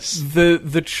ridiculous.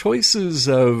 The choices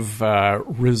of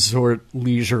resort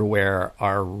leisure wear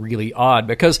are really odd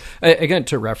because, again,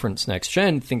 to reference Next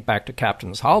Gen, think back to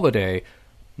Captain's Holiday,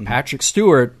 Patrick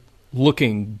Stewart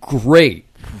looking great.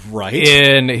 Right.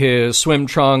 In his swim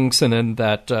trunks and then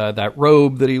that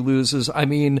robe that he loses. I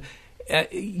mean,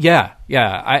 it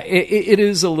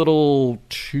is a little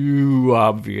too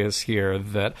obvious here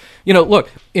that, look,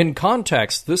 in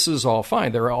context, this is all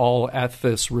fine. They're all at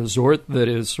this resort that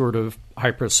is sort of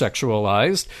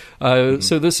hypersexualized.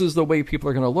 So this is the way people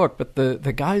are going to look. But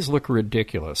the guys look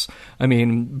ridiculous. I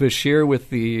mean, Bashir with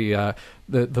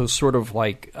those sort of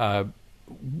like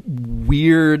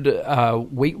weird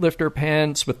weightlifter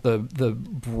pants with the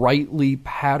brightly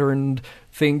patterned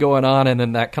thing going on, and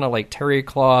then that kind of like terry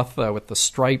cloth with the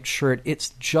striped shirt. It's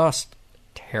just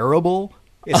terrible.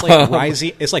 It's like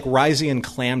Risey. It's like Risey and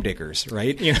Clam Diggers,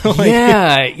 right? Yeah.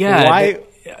 Why?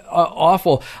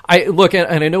 Awful. I look,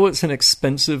 and I know it's an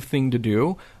expensive thing to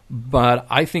do, but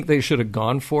I think they should have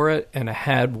gone for it and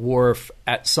had Worf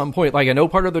at some point. Like, I know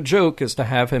part of the joke is to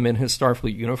have him in his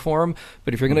Starfleet uniform,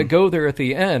 but if you're going to go there at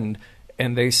the end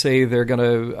and they say they're going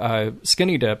to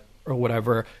skinny dip or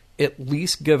whatever, at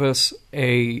least give us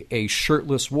a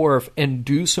shirtless Worf and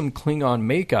do some Klingon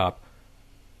makeup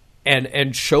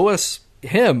and show us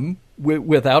him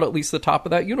without at least the top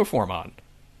of that uniform on.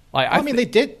 They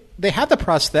did. They had the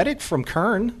prosthetic from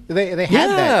Kern. They had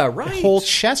that whole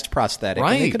chest prosthetic.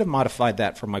 Right. And they could have modified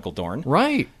that for Michael Dorn.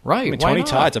 Right. I mean, Tony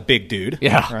Todd's a big dude.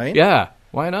 Yeah. Right. Yeah.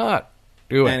 Why not?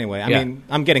 Do it. Anyway, I mean,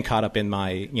 I'm getting caught up in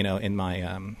my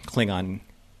Klingon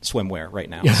swimwear right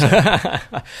now. So.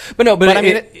 but I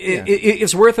mean,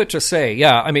 it's worth it to say.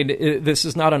 Yeah. I mean, this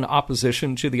is not an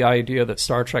opposition to the idea that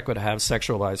Star Trek would have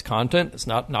sexualized content. It's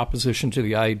not an opposition to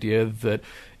the idea that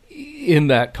in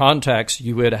that context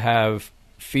you would have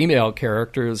female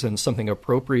characters and something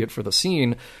appropriate for the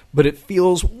scene, but it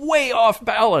feels way off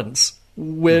balance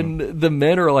when the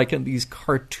men are like in these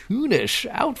cartoonish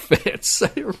outfits.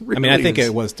 Really I think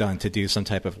it was done to do some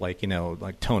type of like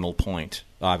tonal point,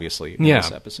 obviously, in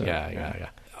this episode. Yeah.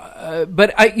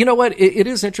 But you know what? It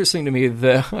is interesting to me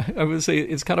that I would say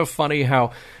it's kind of funny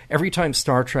how every time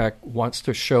Star Trek wants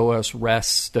to show us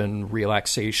rest and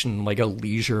relaxation, like a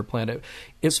leisure planet,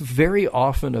 it's very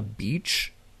often a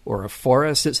beach or a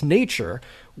forest. It's nature,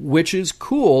 which is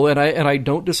cool, and I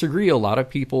don't disagree. A lot of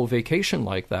people vacation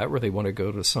like that, where they want to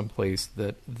go to some place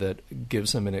that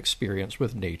gives them an experience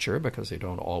with nature because they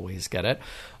don't always get it.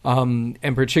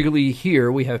 And particularly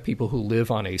here, we have people who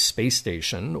live on a space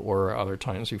station, or other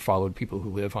times we followed people who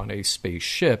live on a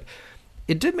spaceship.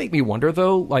 It did make me wonder,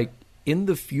 though, like in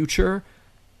the future,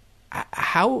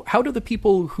 how do the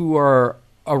people who are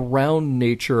around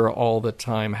nature all the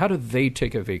time, how do they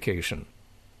take a vacation?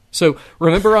 So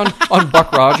remember on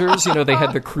Buck Rogers, they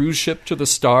had the cruise ship to the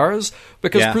stars,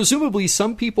 because presumably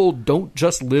some people don't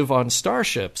just live on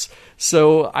starships.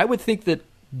 So I would think that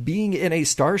being in a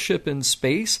starship in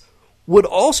space would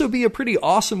also be a pretty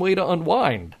awesome way to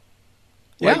unwind.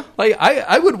 Yeah.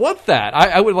 I would want that.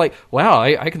 I would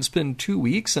I can spend 2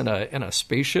 weeks in a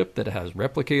spaceship that has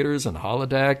replicators and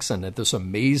holodecks and this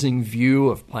amazing view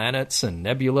of planets and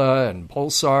nebula and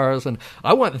pulsars, and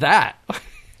I want that.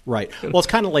 Right. Well, it's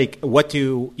kind of like what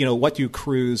do you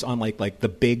cruise on like the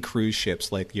big cruise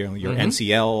ships, like your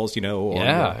NCLs,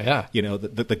 or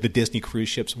the Disney cruise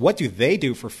ships. What do they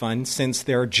do for fun, since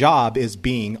their job is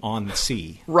being on the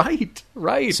sea? Right.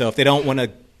 So if they don't want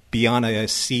to be on a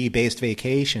sea-based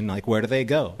vacation, like where do they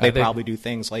go? They probably do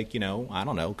things like, I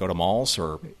don't know, go to malls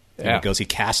or go see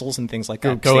castles and things like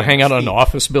that. Go hang out in an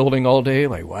office building all day.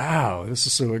 Like, wow, this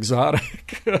is so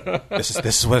exotic. This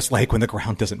is what it's like when the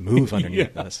ground doesn't move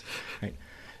underneath us. Right.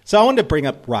 So I wanted to bring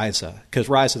up Risa, because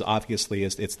Risa obviously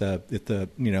it's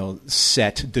the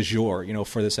set du jour,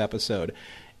 for this episode.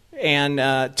 And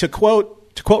to quote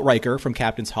Riker from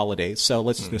Captain's Holiday, so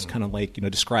let's just kind of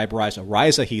describe Risa.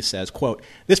 Risa, he says, quote,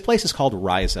 "This place is called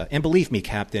Risa, and believe me,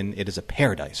 Captain, it is a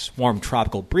paradise. Warm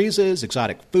tropical breezes,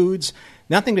 exotic foods,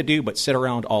 nothing to do but sit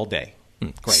around all day."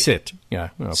 Great. Sit. Yeah.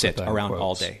 Sit around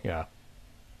all day. Yeah.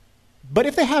 But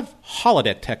if they have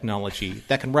holodeck technology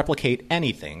that can replicate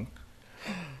anything,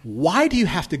 why do you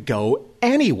have to go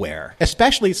anywhere?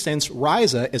 Especially since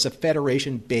Risa is a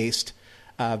Federation-based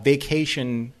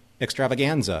vacation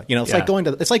extravaganza.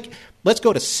 It's like let's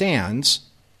go to Sands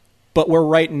but we're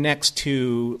right next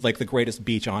to like the greatest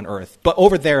beach on earth. But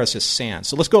over there is just sand.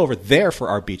 So let's go over there for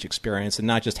our beach experience and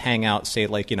not just hang out, say,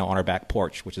 like, on our back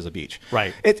porch, which is a beach.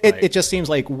 Right. It just seems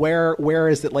like where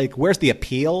is it, like, where's the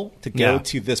appeal to go Yeah.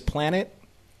 to this planet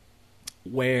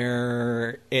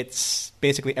where it's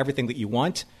basically everything that you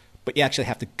want, but you actually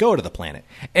have to go to the planet.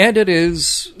 And it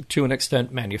is, to an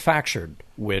extent, manufactured,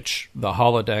 which the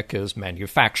holodeck is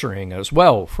manufacturing as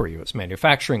well for you. It's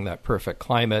manufacturing that perfect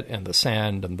climate and the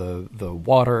sand and the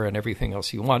water and everything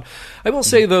else you want. I will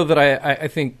say, though, that I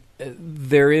think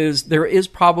there is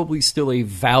probably still a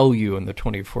value in the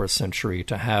 24th century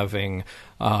to having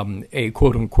a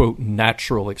quote-unquote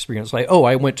natural experience. Like,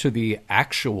 I went to the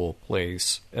actual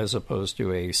place as opposed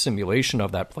to a simulation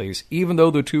of that place, even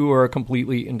though the two are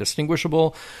completely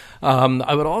indistinguishable.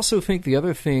 I would also think the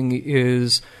other thing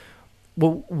is,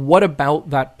 well, what about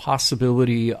that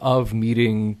possibility of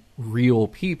meeting real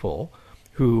people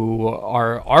who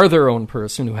are their own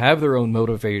person, who have their own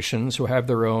motivations, who have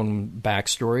their own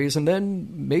backstories, and then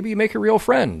maybe make a real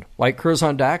friend, like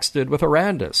Curzon Dax did with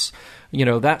Arandis.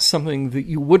 That's something that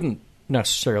you wouldn't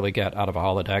necessarily get out of a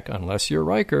holodeck unless you're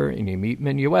Riker and you meet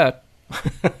Minuet.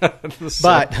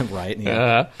 But right,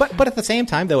 yeah. But at the same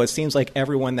time, though, it seems like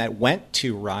everyone that went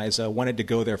to Risa wanted to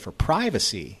go there for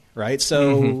privacy, right?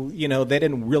 So they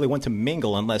didn't really want to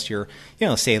mingle unless you're,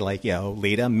 say like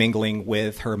Lita mingling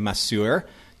with her masseur,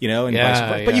 and vice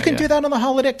versa. But you can do that on the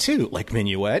holodeck too, like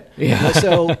Minuet. Yeah.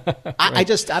 So I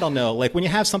don't know. Like when you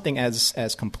have something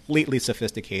as completely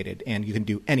sophisticated and you can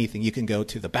do anything, you can go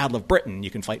to the Battle of Britain,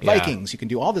 you can fight Vikings, you can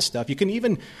do all this stuff. You can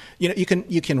even, you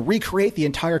can recreate the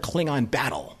entire Klingon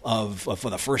battle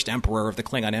for the first emperor of the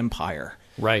Klingon Empire.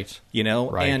 Right.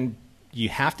 Right. And you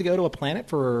have to go to a planet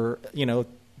for,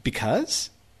 because.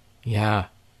 Yeah.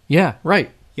 Yeah. Right.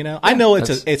 I know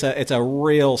it's a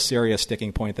real serious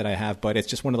sticking point that I have, but it's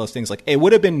just one of those things. Like, it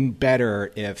would have been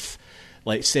better if,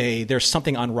 like, say, there's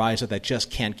something on Risa that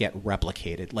just can't get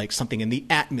replicated, like something in the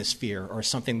atmosphere or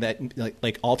something that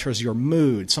like alters your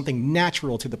mood, something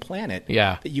natural to the planet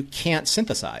that you can't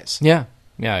synthesize. Yeah.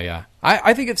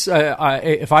 I think it's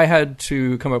if I had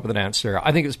to come up with an answer,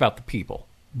 I think it's about the people.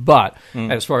 But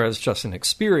as far as just an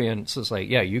experience, it's like,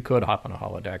 you could hop on a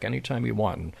holodeck anytime you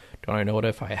want. And don't I know it?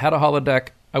 If I had a holodeck,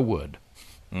 I would.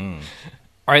 All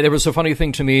right, there was a funny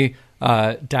thing to me.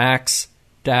 Dax,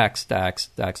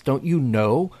 don't you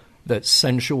know that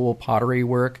sensual pottery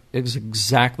work is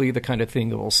exactly the kind of thing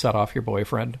that will set off your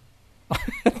boyfriend?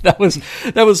 That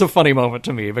was a funny moment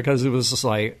to me, because it was just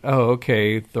like,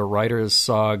 okay, the writers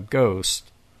saw Ghost,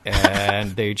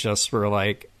 and they just were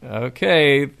like,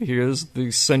 okay, here's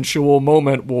the sensual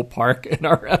moment we'll park in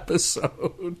our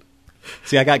episode.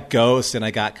 See, I got Ghost, and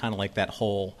I got kind of like that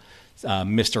whole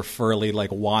Mr. Furley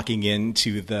like walking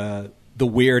into the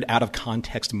weird out of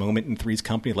context moment in Three's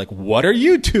Company, like, what are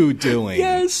you two doing?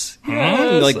 Yes.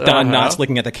 Like Don Knotts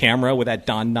looking at the camera with that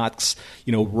Don Knotts,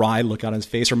 wry look on his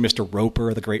face, or Mr.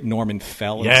 Roper, the great Norman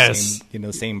Fell, in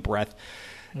the same breath.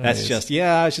 That's just,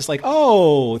 it's just like,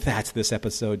 that's this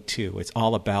episode too. It's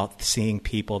all about seeing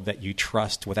people that you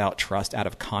trust without trust out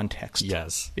of context.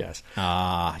 Yes. Yes.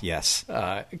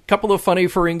 A couple of funny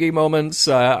Ferengi moments.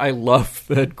 I love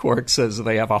that Quark says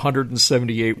they have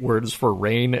 178 words for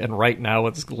rain, and right now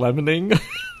it's lemoning.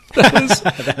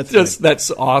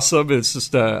 That's awesome. It's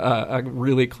just a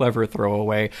really clever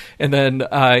throwaway. And then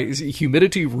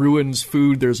humidity ruins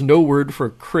food. There's no word for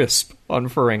crisp on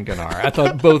Ferenginar. I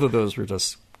thought both of those were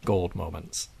just gold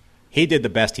moments. He did the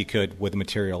best he could with the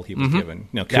material he was given.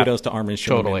 Kudos to Armin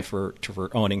Shimmerman for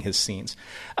owning his scenes.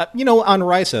 On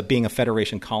Risa being a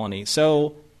Federation colony,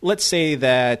 so let's say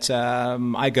that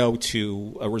I go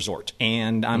to a resort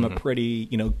and I'm a pretty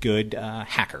good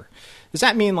hacker. Does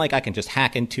that mean like I can just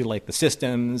hack into like the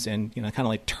systems and kind of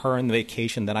like turn the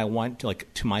vacation that I want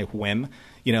to my whim?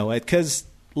 Because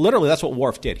literally that's what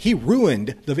Worf did. He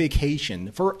ruined the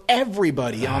vacation for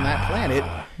everybody on that planet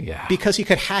because he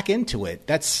could hack into it.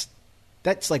 That's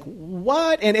like,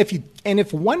 what? And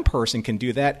if one person can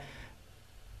do that,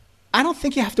 I don't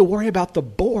think you have to worry about the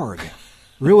Borg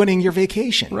ruining your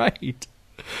vacation. Right?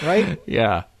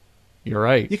 Yeah. You're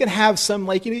right. You can have some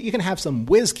you can have some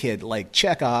whiz kid like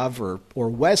Chekhov or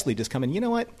Wesley just come in. You know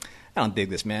what? I don't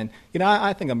dig this, man.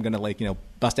 I think I'm gonna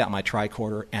bust out my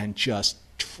tricorder and just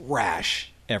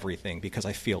trash everything because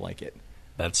I feel like it.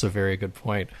 That's a very good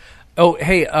point. Oh,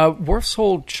 hey, Worf's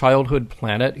whole childhood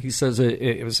planet, he says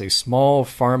it was a small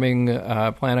farming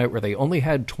planet where they only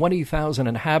had 20,000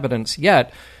 inhabitants,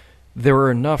 yet there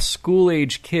were enough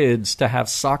school-age kids to have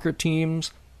soccer teams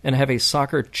and have a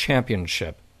soccer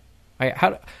championship.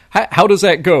 How does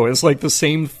that go? It's like the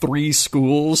same 3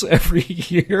 schools every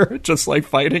year, just like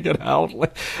fighting it out.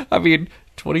 I mean,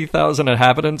 20,000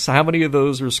 inhabitants. How many of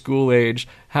those are school age?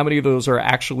 How many of those are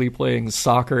actually playing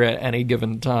soccer at any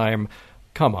given time?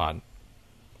 Come on.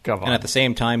 And at the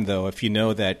same time, though, if you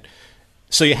know that,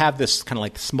 so you have this kind of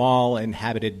like small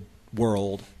inhabited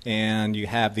world, and you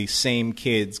have these same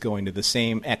kids going to the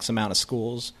same X amount of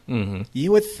schools,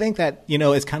 you would think that,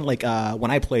 it's kind of like when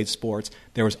I played sports,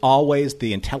 there was always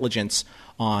the intelligence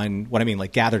on, what I mean,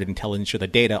 like gathered intelligence or the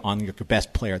data on your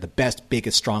best player, the best,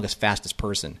 biggest, strongest, fastest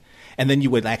person. And then you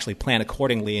would actually plan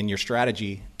accordingly in your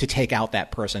strategy to take out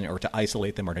that person or to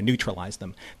isolate them or to neutralize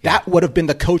them. Yeah. That would have been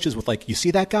the coaches with like, you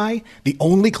see that guy? The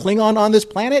only Klingon on this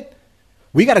planet?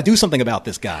 We got to do something about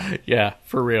this guy. Yeah,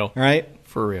 for real. Right?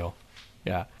 For real.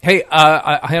 Yeah. Hey,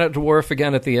 I had it to Worf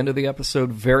again at the end of the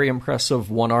episode. Very impressive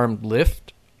one-armed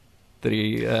lift that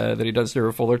he does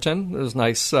to Fullerton. There's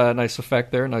nice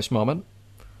effect there. Nice moment.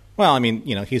 Well, I mean,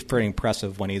 he's pretty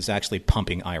impressive when he's actually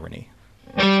pumping irony.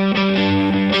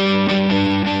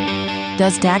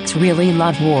 Does Dax really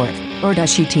love Worf, or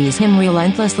does she tease him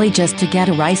relentlessly just to get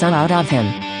a rise out of him?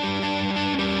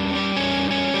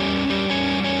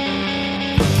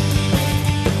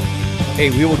 Hey,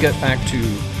 we will get back to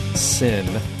Sin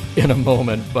in a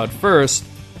moment, but first,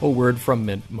 a word from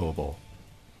Mint Mobile.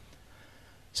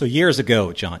 So years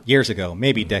ago, John,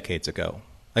 maybe decades ago,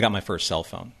 I got my first cell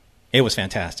phone. It was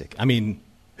fantastic. I mean,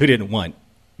 who didn't want,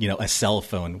 a cell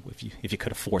phone if you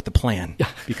could afford the plan,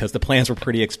 because the plans were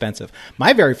pretty expensive.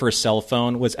 My very first cell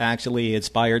phone was actually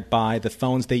inspired by the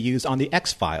phones they used on the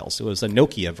X-Files. It was a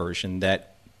Nokia version that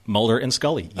Mulder and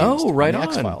Scully used. Oh, right on.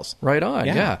 X-Files. Right on,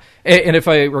 yeah. And if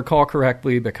I recall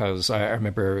correctly, because I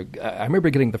remember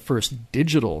getting the first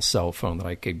digital cell phone that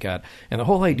I could get, and the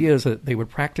whole idea is that they would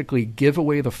practically give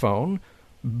away the phone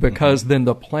because then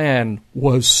the plan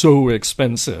was so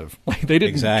expensive. Like, they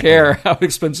didn't care how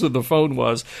expensive the phone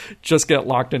was, just get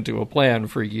locked into a plan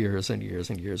for years and years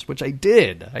and years, which I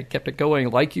did. I kept it going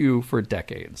like you for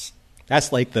decades.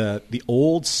 That's like the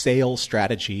old sales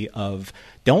strategy of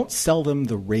don't sell them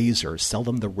the razor, sell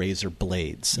them the razor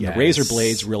blades. And the razor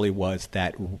blades really was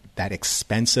that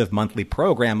expensive monthly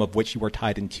program of which you were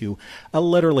tied into a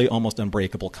literally almost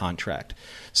unbreakable contract.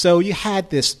 So you had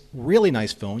this really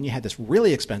nice phone, you had this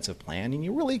really expensive plan, and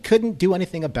you really couldn't do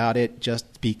anything about it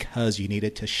just because you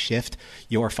needed to shift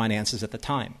your finances at the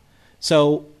time.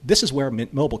 So this is where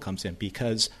Mint Mobile comes in,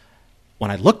 because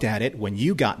when I looked at it, when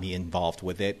you got me involved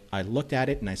with it, I looked at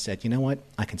it and I said, you know what?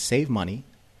 I can save money.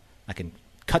 I can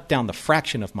cut down the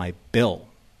fraction of my bill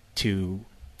to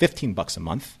 $15 a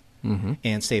month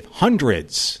and save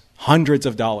hundreds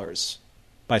of dollars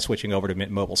by switching over to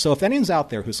Mint Mobile. So if anyone's out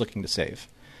there who's looking to save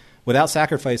without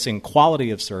sacrificing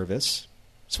quality of service,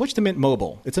 switch to Mint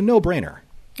Mobile. It's a no-brainer.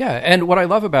 Yeah, and what I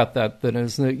love about that then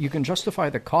is that you can justify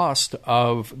the cost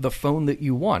of the phone that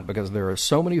you want, because there are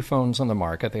so many phones on the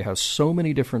market. They have so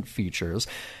many different features,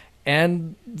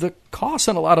 and the costs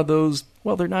on a lot of those,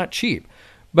 well, they're not cheap.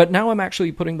 But now I'm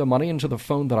actually putting the money into the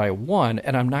phone that I want,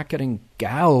 and I'm not getting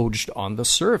gouged on the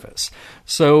service.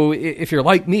 So if you're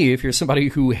like me, if you're somebody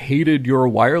who hated your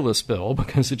wireless bill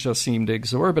because it just seemed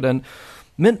exorbitant,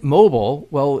 Mint Mobile,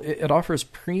 well, it offers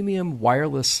premium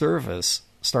wireless service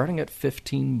starting at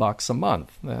 $15 a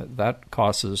month. That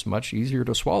cost is much easier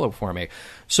to swallow for me.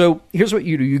 So here's what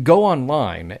you do. You go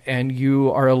online and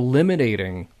you are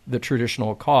eliminating the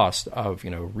traditional cost of,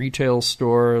 retail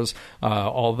stores,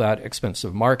 all that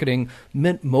expensive marketing.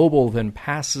 Mint Mobile then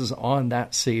passes on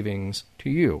that savings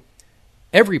to you.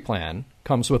 Every plan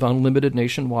comes with unlimited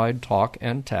nationwide talk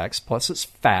and text, plus it's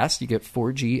fast. You get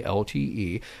 4G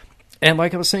LTE. And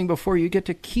like I was saying before, you get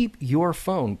to keep your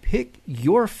phone. Pick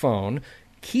your phone,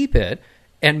 keep it,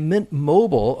 and Mint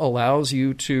Mobile allows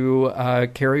you to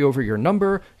carry over your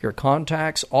number, your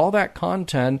contacts, all that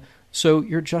content, so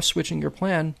you're just switching your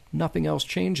plan. Nothing else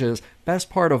changes. Best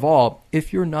part of all,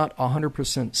 if you're not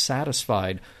 100%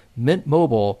 satisfied, Mint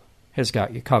Mobile has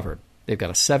got you covered. They've got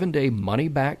a 7-day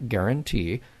money-back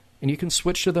guarantee, and you can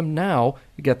switch to them now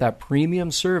to get that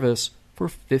premium service for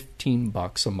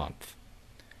 $15 a month.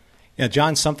 Yeah,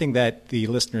 John, something that the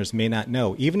listeners may not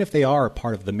know, even if they are a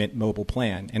part of the Mint Mobile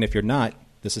plan, and if you're not,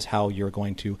 this is how you're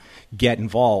going to get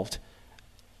involved.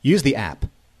 Use the app.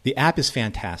 The app is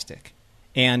fantastic.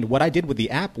 And what I did with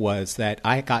the app was that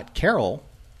I got Carol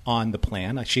on the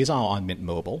plan. She's on Mint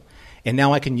Mobile. And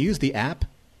now I can use the app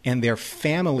and their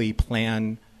family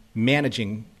plan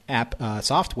managing app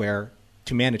software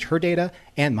to manage her data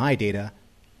and my data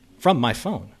from my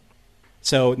phone.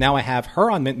 So now I have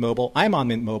her on Mint Mobile, I'm on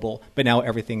Mint Mobile, but now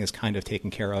everything is kind of taken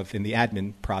care of in the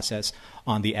admin process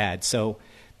on the ad. So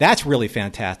That's really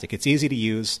fantastic. It's easy to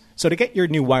use. So to get your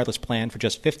new wireless plan for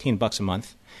just $15 a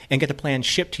month and get the plan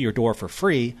shipped to your door for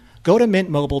free, go to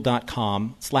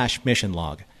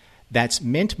mintmobile.com/missionlog. That's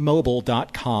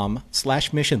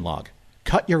mintmobile.com/missionlog.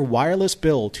 Cut your wireless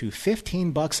bill to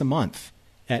 $15 a month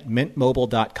at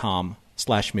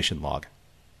mintmobile.com/missionlog.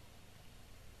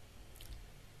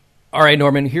 All right,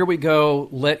 Norman, here we go.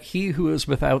 Let he who is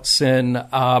without sin.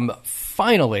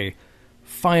 Finally,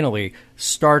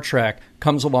 Star Trek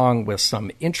comes along with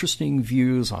some interesting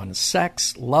views on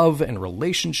sex, love, and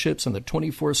relationships in the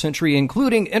 24th century,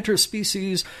 including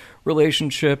interspecies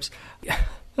relationships.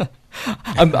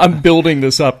 I'm building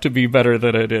this up to be better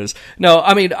than it is. No,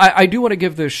 I mean, I do want to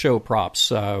give this show props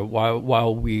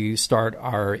while we start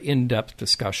our in-depth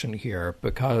discussion here,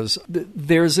 because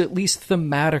there's at least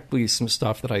thematically some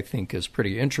stuff that I think is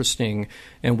pretty interesting,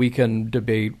 and we can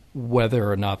debate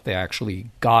whether or not they actually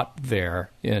got there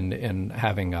in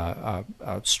having a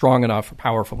strong enough,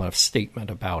 powerful enough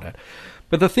statement about it.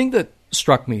 But the thing that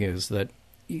struck me is that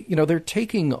they're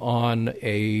taking on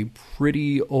a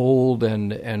pretty old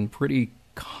and pretty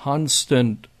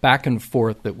constant back and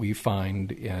forth that we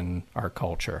find in our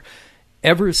culture.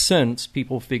 Ever since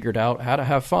people figured out how to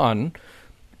have fun,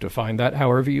 define that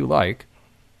however you like,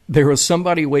 there was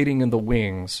somebody waiting in the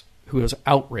wings who was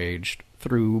outraged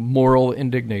through moral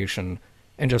indignation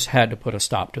and just had to put a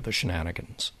stop to the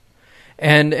shenanigans.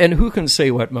 And who can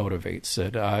say what motivates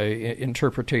it?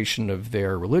 Interpretation of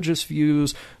their religious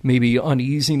views, maybe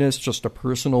uneasiness, just a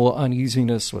personal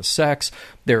uneasiness with sex,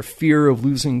 their fear of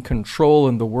losing control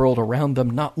in the world around them,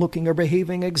 not looking or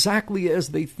behaving exactly as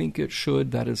they think it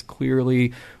should. That is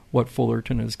clearly what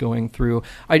Fullerton is going through.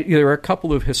 There are a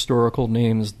couple of historical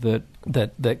names that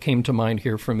came to mind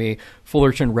here for me.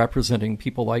 Fullerton representing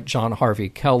people like John Harvey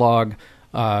Kellogg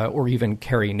or even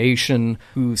Carrie Nation,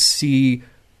 who see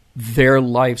their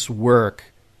life's work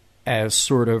as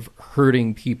sort of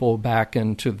herding people back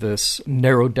into this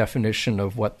narrow definition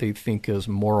of what they think is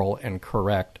moral and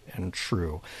correct and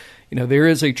true. There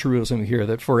is a truism here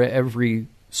that for every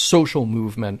social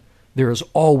movement, there is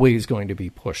always going to be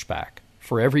pushback.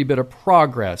 For every bit of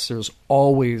progress, there's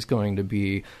always going to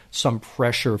be some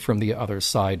pressure from the other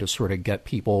side to sort of get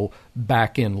people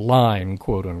back in line,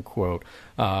 quote unquote.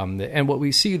 And what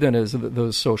we see then is that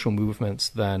those social movements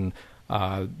then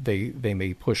they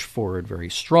may push forward very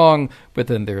strong, but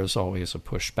then there's always a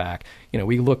pushback.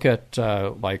 We look at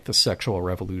like the sexual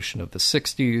revolution of the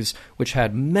 60s, which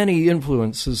had many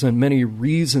influences and many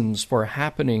reasons for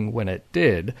happening when it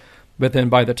did. But then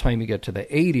by the time you get to the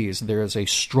 80s, there is a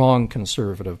strong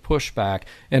conservative pushback.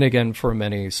 And again, for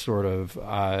many sort of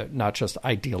not just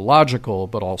ideological,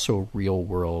 but also real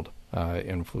world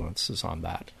influences on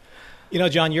that.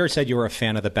 John, you said you were a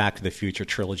fan of the Back to the Future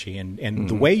trilogy, and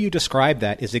the way you described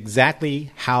that is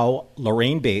exactly how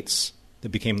Lorraine Bates, that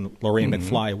became Lorraine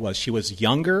McFly, was. She was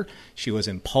younger, she was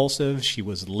impulsive, she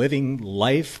was living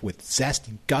life with zest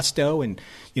and gusto, and,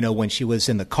 when she was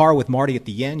in the car with Marty at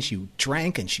the end, she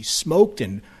drank and she smoked,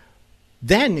 and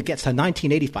then it gets to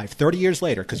 1985, 30 years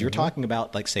later, because you're talking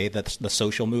about, like, say, the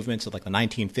social movements of, like, the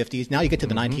 1950s. Now you get to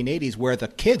the 1980s where the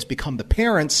kids become the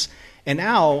parents, and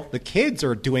now the kids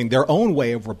are doing their own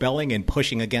way of rebelling and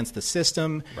pushing against the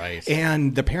system. Right.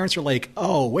 And the parents are like,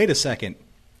 oh, wait a second.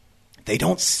 They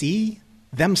don't see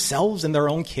themselves in their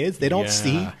own kids. They don't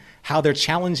see how they're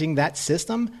challenging that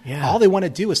system. Yeah. All they want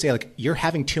to do is say, like, you're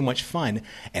having too much fun,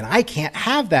 and I can't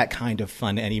have that kind of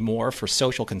fun anymore for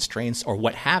social constraints or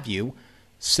what have you.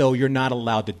 So you're not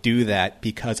allowed to do that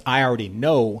because I already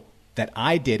know that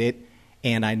I did it,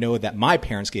 and I know that my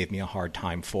parents gave me a hard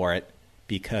time for it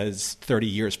because 30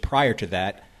 years prior to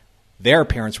that, their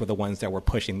parents were the ones that were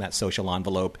pushing that social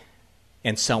envelope,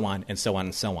 and so on and so on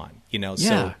and so on.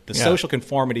 So the social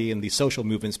conformity and the social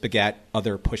movements begat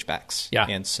other pushbacks,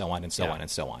 and so on and so on and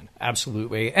so on.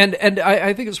 Absolutely. And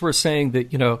I think it's worth saying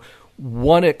that,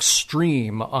 one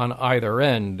extreme on either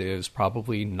end is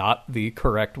probably not the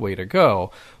correct way to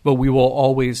go, but we will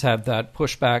always have that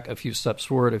pushback, a few steps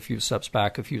forward, a few steps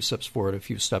back, a few steps forward, a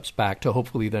few steps back, to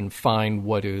hopefully then find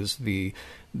what is the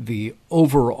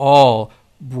overall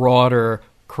broader,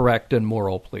 correct and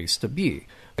moral place to be.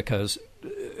 Because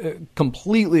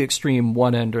completely extreme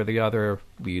one end or the other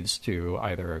leads to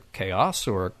either chaos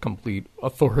or complete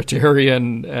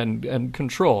authoritarian and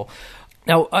control.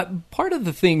 Now, part of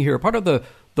the thing here, part of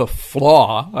the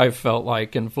flaw I felt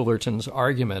like in Fullerton's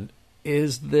argument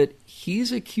is that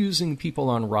he's accusing people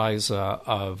on Risa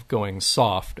of going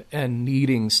soft and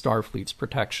needing Starfleet's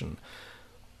protection.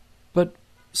 But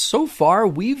so far,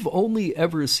 we've only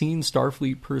ever seen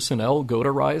Starfleet personnel go to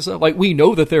Risa. Like, we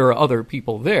know that there are other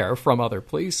people there from other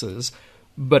places,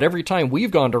 But every time we've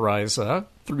gone to Risa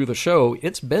through the show,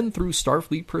 it's been through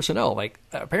Starfleet personnel. Like,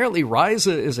 apparently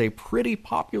Risa is a pretty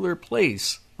popular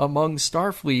place among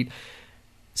Starfleet.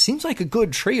 Seems like a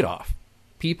good trade-off.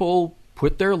 People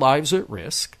put their lives at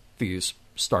risk, these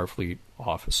Starfleet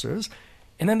officers,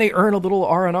 and then they earn a little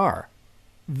R&R.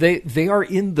 They are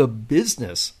in the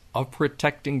business of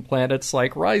protecting planets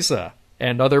like Risa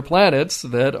and other planets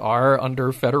that are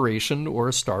under Federation or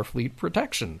Starfleet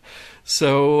protection.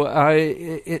 So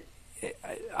I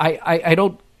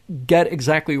don't get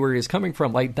exactly where he's coming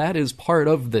from. Like, that is part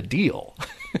of the deal.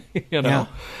 You know?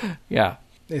 Yeah.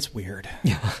 It's weird.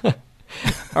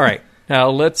 All right.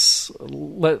 Now let's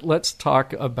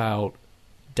talk about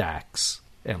Dax,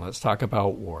 and let's talk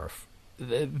about Worf.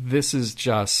 This is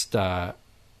just a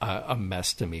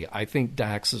mess to me. I think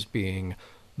Dax is being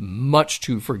much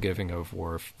too forgiving of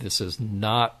Worf. This is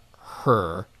not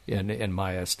her, in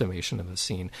my estimation, in the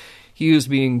scene. He is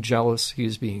being jealous. He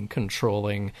is being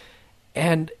controlling.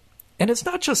 And it's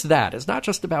not just that. It's not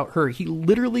just about her. He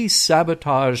literally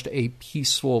sabotaged a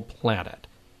peaceful planet.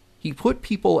 He put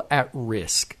people at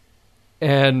risk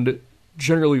and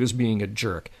generally was being a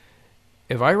jerk.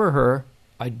 If I were her,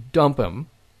 I'd dump him,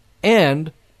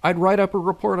 and I'd write up a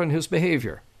report on his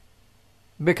behavior.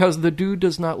 Because the dude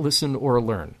does not listen or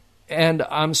learn. And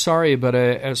I'm sorry, but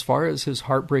as far as his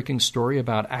heartbreaking story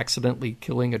about accidentally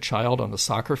killing a child on the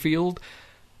soccer field,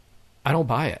 I don't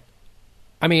buy it.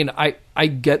 I mean, I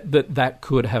get that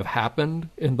could have happened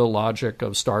in the logic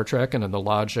of Star Trek and in the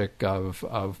logic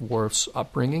of Worf's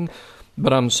upbringing.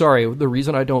 But I'm sorry, the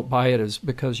reason I don't buy it is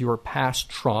because your past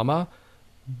trauma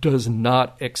does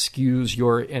not excuse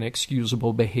your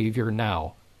inexcusable behavior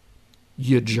now.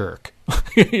 You jerk.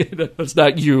 That's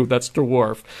not you, that's the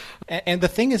Worf. And the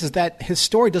thing is that his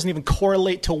story doesn't even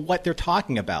correlate to what they're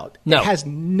talking about. No. It has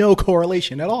no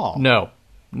correlation at all. No,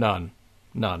 none.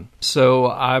 So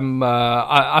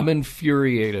I'm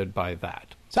infuriated by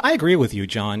that. So I agree with you,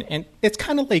 John. And it's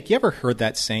kind of like, you ever heard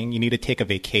that saying, you need to take a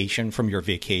vacation from your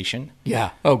vacation?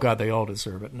 Yeah. Oh, God, they all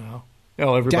deserve it now.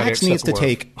 Oh, everybody Dax needs to Worf.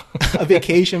 take a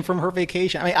vacation from her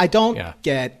vacation. I mean, I don't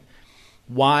get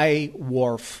why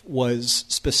Worf was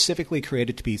specifically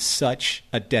created to be such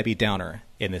a Debbie Downer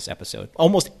in this episode.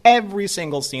 Almost every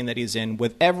single scene that he's in,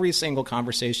 with every single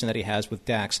conversation that he has with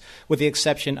Dax, with the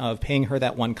exception of paying her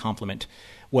that one compliment,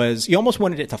 was you almost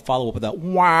wanted it to follow up with that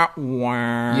wah,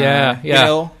 wah. Yeah. You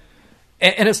know?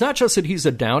 And it's not just that he's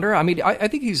a downer. I mean, I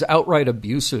think he's outright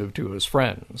abusive to his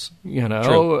friends. You know,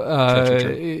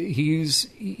 True.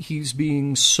 He's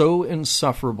being so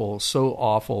insufferable, so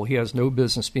awful. He has no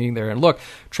business being there. And look,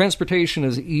 transportation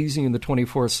is easy in the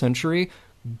 24th century.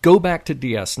 Go back to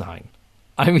DS9.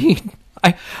 I mean,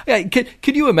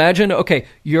 can you imagine? Okay,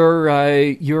 you're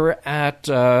at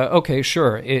okay,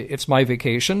 sure, it's my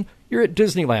vacation. You're at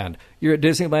Disneyland.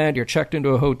 You're checked into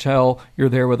a hotel, you're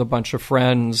there with a bunch of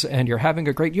friends, and you're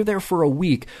there for a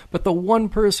week, but the one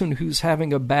person who's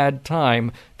having a bad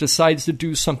time decides to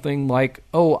do something like,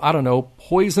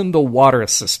 poison the water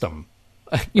system.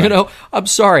 You know, I'm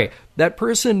sorry. That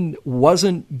person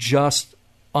wasn't just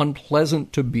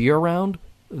unpleasant to be around.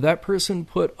 That person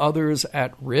put others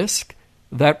at risk.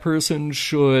 That person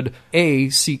should, A,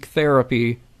 seek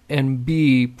therapy, and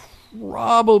B,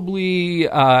 probably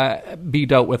be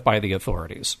dealt with by the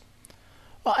authorities.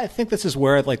 Well, I think this is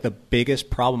where the biggest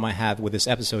problem I have with this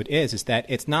episode is that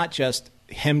it's not just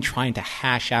him trying to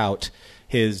hash out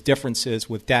his differences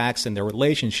with Dax and their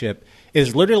relationship. It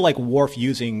is literally like Worf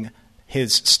using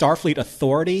his Starfleet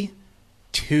authority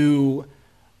to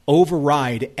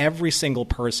override every single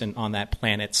person on that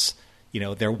planet's,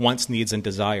 their wants, needs, and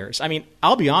desires. I mean,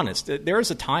 I'll be honest. There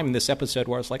was a time in this episode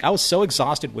where I was so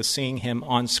exhausted with seeing him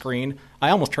on screen,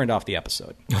 I almost turned off the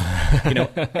episode.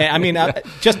 I mean,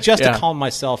 just to calm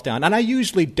myself down. And I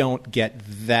usually don't get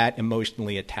that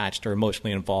emotionally attached or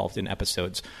emotionally involved in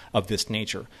episodes of this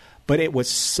nature. But it was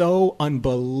so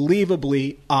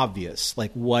unbelievably obvious,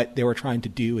 what they were trying to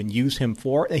do and use him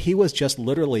for. He was just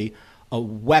literally a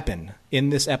weapon in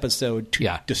this episode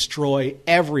to destroy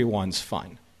everyone's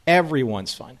fun.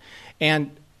 Everyone's fun.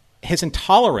 And his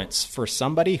intolerance for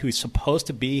somebody who's supposed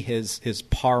to be his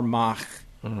parmach,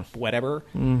 whatever.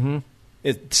 Mm-hmm.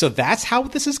 So that's how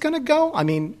this is going to go? I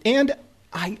mean, and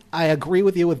I agree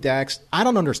with you with Dax. I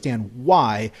don't understand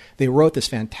why they wrote this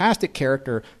fantastic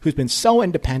character who's been so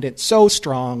independent, so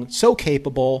strong, so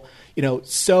capable,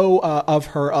 so of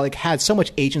her, had so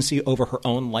much agency over her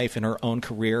own life and her own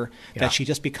career that she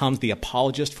just becomes the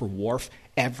apologist for Worf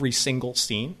every single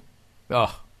scene.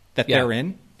 They're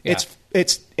in. Yeah.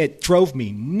 It drove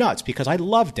me nuts because I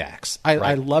love Dax.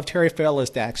 I love Terry Farrell as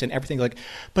Dax and everything.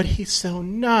 But he's so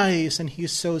nice and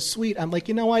he's so sweet. I'm like,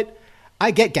 you know what?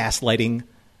 I get gaslighting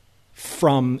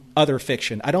from other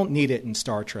fiction. I don't need it in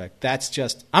Star Trek. That's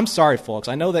just, I'm sorry, folks.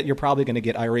 I know that you're probably going to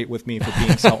get irate with me for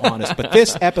being so honest, but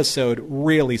this episode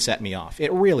really set me off.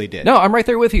 It really did. No, I'm right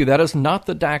there with you. That is not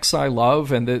the Dax I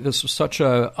love, and this was such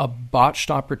a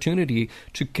botched opportunity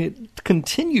to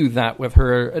continue that with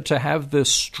her, to have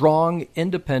this strong,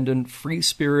 independent,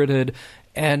 free-spirited,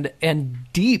 and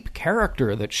deep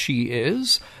character that she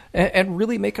is, and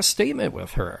really make a statement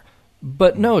with her.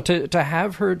 But no, to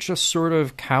have her just sort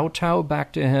of kowtow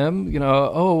back to him,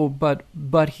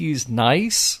 but he's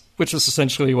nice, which is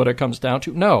essentially what it comes down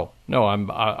to. No,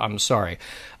 I'm sorry.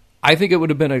 I think it would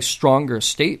have been a stronger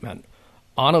statement,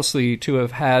 honestly, to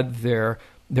have had their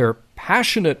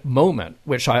passionate moment,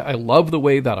 which I love the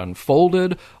way that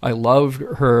unfolded. I loved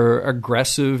her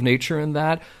aggressive nature in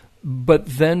that. But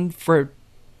then for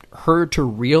her to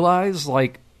realize,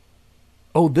 like,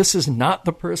 oh, this is not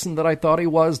the person that I thought he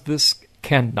was. This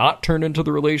cannot turn into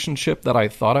the relationship that I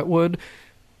thought it would.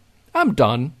 I'm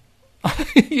done.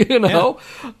 Yeah.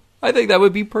 I think that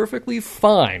would be perfectly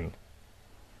fine.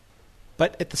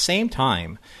 But at the same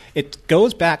time, it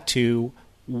goes back to,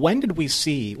 when did we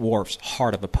see Worf's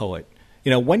heart of a poet?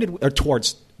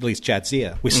 Towards at least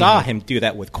Jadzia. We saw him do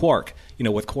that with Quark, in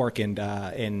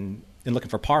Looking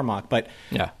for Parmok. But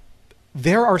yeah,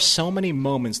 there are so many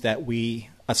moments that we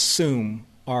assume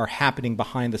are happening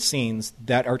behind the scenes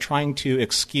that are trying to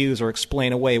excuse or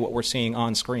explain away what we're seeing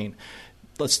on screen.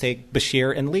 Let's take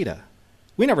Bashir and Lita.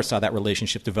 We never saw that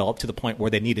relationship develop to the point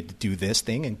where they needed to do this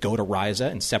thing and go to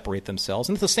Risa and separate themselves.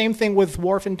 And it's the same thing with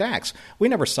Worf and Dax. We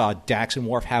never saw Dax and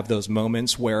Worf have those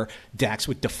moments where Dax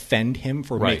would defend him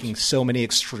for making so many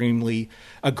extremely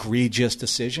egregious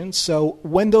decisions. So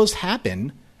when those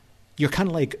happen, you're kind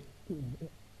of like,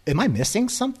 am I missing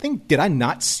something? Did I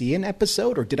not see an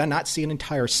episode, or did I not see an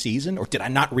entire season, or did I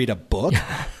not read a book?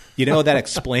 That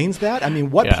explains that. I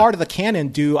mean, what part of the canon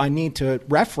do I need to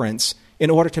reference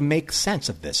in order to make sense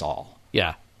of this all?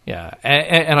 Yeah.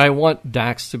 And I want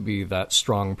Dax to be that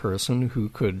strong person who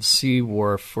could see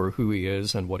Worf for who he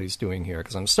is and what he's doing here.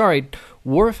 Because I'm sorry,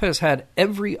 Worf has had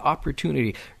every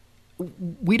opportunity.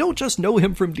 We don't just know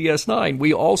him from DS9.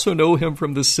 We also know him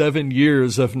from the 7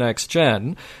 years of Next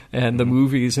Gen and the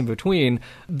movies in between,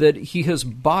 that he has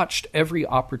botched every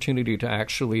opportunity to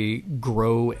actually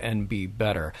grow and be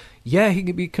better. Yeah, he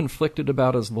can be conflicted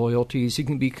about his loyalties. He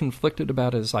can be conflicted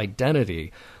about his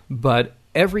identity. But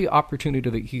every opportunity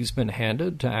that he's been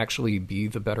handed to actually be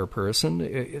the better person,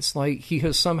 it's like he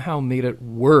has somehow made it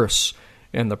worse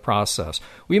in the process.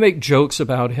 We make jokes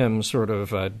about him sort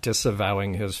of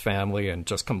disavowing his family and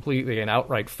just completely and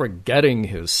outright forgetting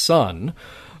his son,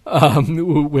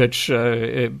 which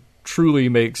it truly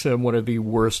makes him one of the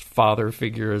worst father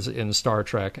figures in Star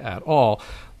Trek at all.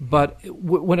 But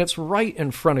when it's right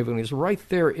in front of him, he's right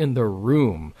there in the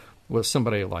room with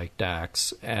somebody like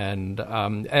Dax, and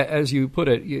as you put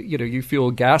it, you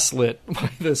feel gaslit by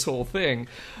this whole thing.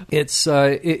 It's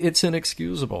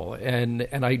inexcusable, and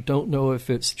I don't know if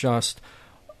it's just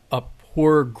a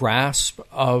poor grasp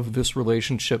of this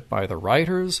relationship by the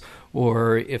writers,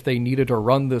 or if they needed to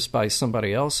run this by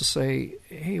somebody else to say,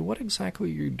 hey, what exactly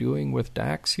are you doing with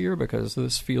Dax here? Because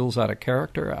this feels out of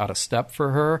character, out of step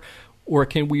for her. Or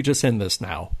can we just end this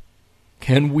now?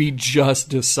 Can we just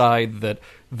decide that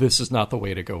this is not the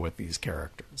way to go with these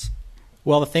characters?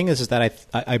 Well, the thing is that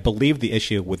I believe the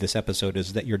issue with this episode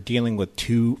is that you're dealing with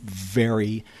two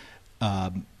very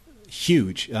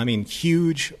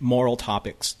huge moral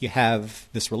topics. You have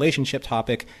this relationship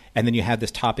topic, and then you have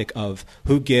this topic of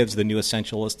who gives the new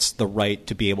Essentialists the right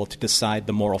to be able to decide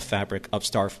the moral fabric of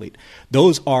Starfleet.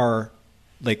 Those are,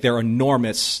 they're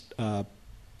enormous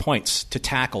points to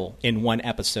tackle in one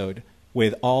episode,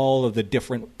 with all of the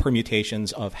different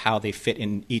permutations of how they fit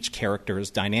in each character's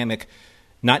dynamic,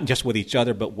 not just with each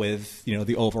other, but with,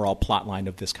 the overall plot line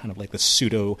of this kind of like the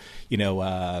pseudo,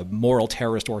 moral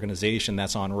terrorist organization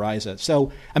that's on Risa.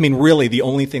 So, I mean, really, the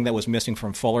only thing that was missing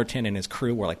from Fullerton and his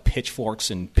crew were like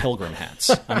pitchforks and pilgrim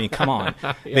hats. I mean, come on.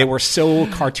 Yeah. They were so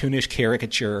cartoonish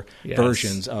caricature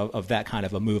versions of that kind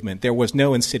of a movement. There was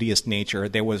no insidious nature.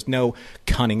 There was no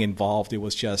cunning involved. It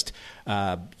was just,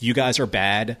 you guys are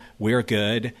bad, we're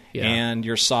good, and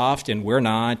you're soft and we're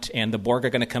not, and the Borg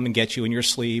are going to come and get you in your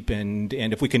sleep, and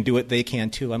if we can do it, they can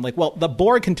too. I'm like, well, the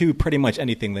Borg can do pretty much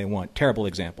anything they want. Terrible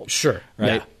example. Sure.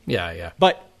 Right? Yeah.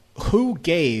 But who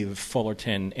gave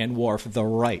Fullerton and Worf the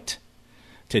right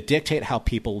to dictate how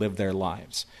people live their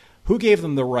lives? Who gave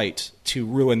them the right to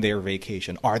ruin their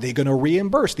vacation? Are they going to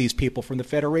reimburse these people from the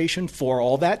Federation for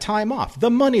all that time off? The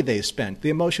money they spent, the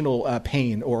emotional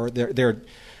pain, or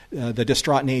the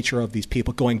distraught nature of these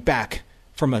people going back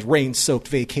from a rain-soaked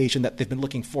vacation that they've been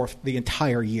looking for the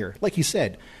entire year. Like you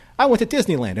said, I went to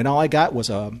Disneyland and all I got was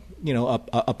a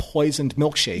poisoned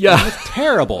milkshake. Yeah. It's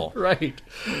terrible. Right.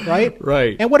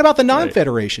 Right. And what about the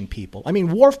non-Federation people? I mean,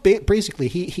 Worf basically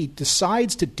he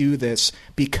decides to do this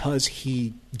because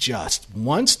he just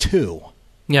wants to.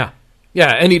 Yeah.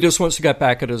 Yeah, and he just wants to get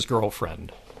back at his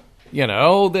girlfriend. You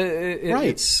know, right.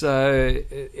 It's. I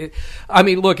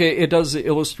mean, look, it does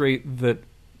illustrate that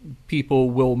people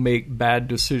will make bad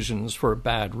decisions for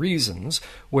bad reasons,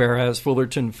 whereas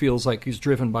Fullerton feels like he's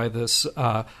driven by this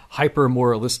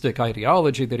hyper-moralistic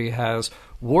ideology that he has.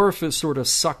 Worf is sort of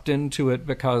sucked into it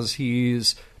because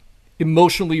he's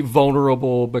emotionally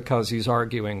vulnerable because he's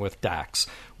arguing with Dax.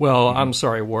 Well, I'm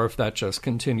sorry, Worf, that just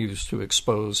continues to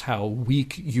expose how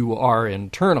weak you are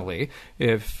internally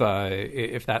if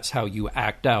that's how you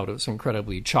act out. It's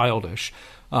incredibly childish.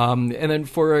 And then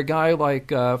for a guy like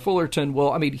Fullerton,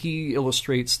 well, I mean, he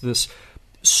illustrates this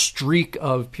streak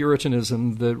of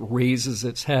Puritanism that raises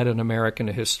its head in American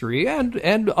history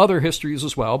and other histories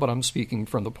as well, but I'm speaking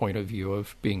from the point of view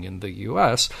of being in the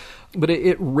U.S., but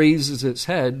it raises its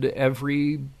head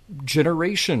every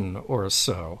generation or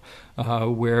so,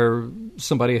 where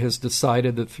somebody has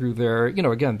decided that through their,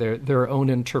 again, their own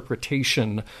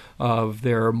interpretation of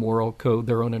their moral code,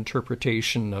 their own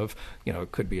interpretation of,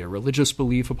 it could be a religious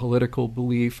belief, a political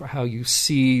belief, or how you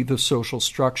see the social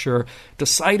structure,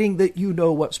 deciding that you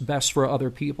know what's best for other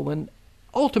people, and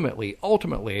ultimately,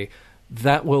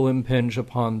 that will impinge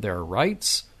upon their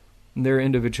rights and their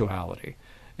individuality.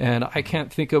 And I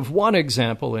can't think of one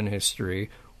example in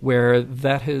history where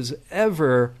that has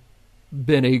ever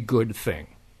been a good thing.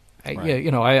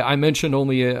 Right. I mentioned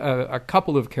only a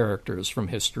couple of characters from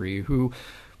history who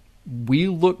we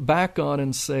look back on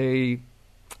and say,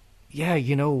 yeah,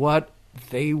 you know what?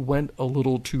 They went a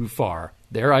little too far.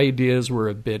 Their ideas were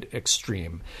a bit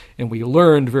extreme. And we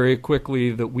learned very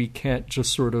quickly that we can't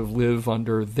just sort of live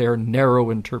under their narrow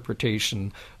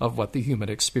interpretation of what the human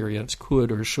experience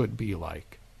could or should be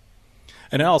like.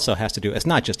 And it also has to do, it's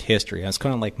not just history. It's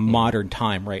kind of like modern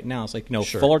time right now. It's like,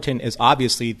 Sure. Fullerton is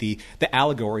obviously the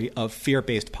allegory of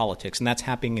fear-based politics, and that's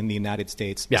happening in the United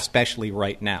States, especially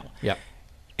right now. Yeah.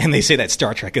 And they say that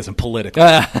Star Trek isn't political.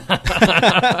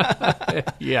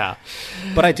 Yeah.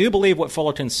 But I do believe what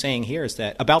Fullerton's saying here is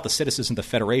that about the citizens of the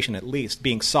Federation, at least,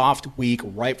 being soft, weak,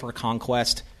 ripe for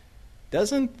conquest,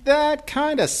 doesn't that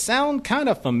kind of sound kind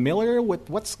of familiar with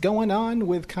what's going on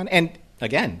with kind of... And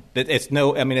again, it's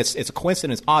a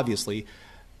coincidence, obviously,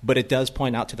 but it does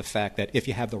point out to the fact that if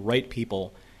you have the right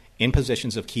people in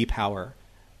positions of key power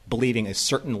believing a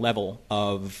certain level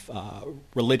of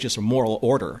religious or moral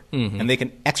order, and they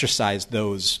can exercise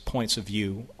those points of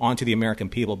view onto the American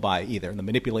people by either the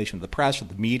manipulation of the press or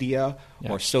the media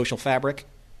or social fabric,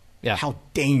 how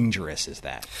dangerous is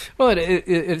that? Well,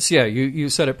 it's you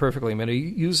said it perfectly, man. He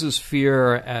uses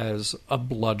fear as a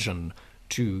bludgeon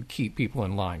to keep people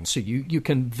in line. So you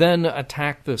can then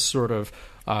attack this sort of,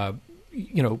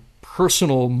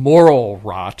 personal moral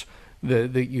rot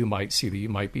that you might see, that you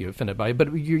might be offended by.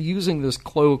 But you're using this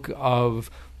cloak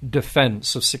of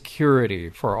defense, of security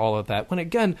for all of that, when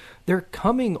again, they're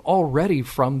coming already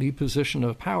from the position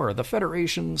of power. The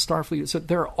Federation, Starfleet,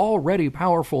 they're already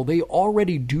powerful. They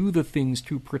already do the things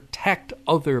to protect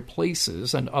other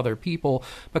places and other people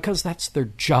because that's their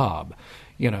job.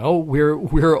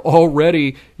 We're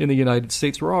already in the United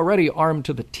States, we're already armed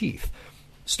to the teeth.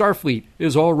 Starfleet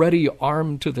is already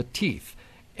armed to the teeth.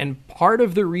 And part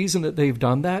of the reason that they've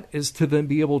done that is to then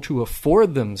be able to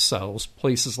afford themselves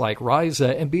places like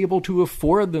Risa and be able to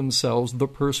afford themselves the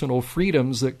personal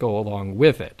freedoms that go along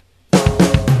with it.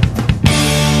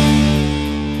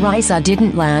 Risa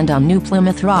didn't land on New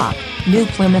Plymouth Rock. New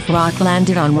Plymouth Rock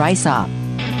landed on Risa.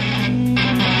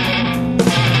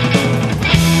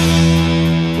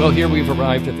 Well, here we've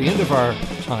arrived at the end of our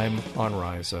time on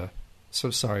Risa. So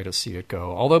sorry to see it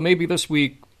go. Although maybe this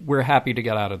week we're happy to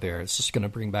get out of there. It's just going to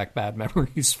bring back bad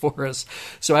memories for us.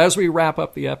 So as we wrap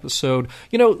up the episode,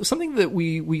 something that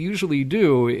we usually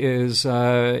do is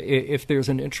if there's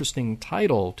an interesting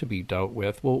title to be dealt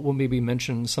with, we'll maybe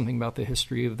mention something about the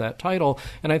history of that title.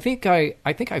 And I think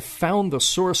I found the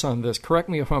source on this. Correct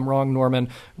me if I'm wrong, Norman.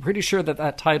 I'm pretty sure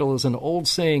that title is an old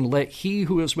saying, "Let he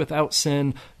who is without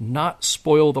sin not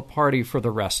spoil the party for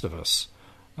the rest of us."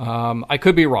 I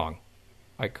could be wrong.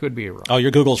 Oh, your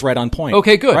Google's right on point.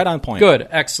 Okay, good. Right on point. Good,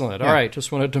 excellent. All right,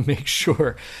 just wanted to make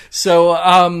sure. So,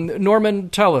 Norman,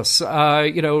 tell us,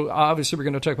 obviously we're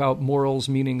going to talk about morals,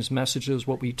 meanings, messages,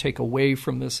 what we take away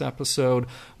from this episode.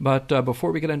 But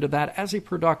before we get into that, as a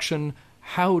production,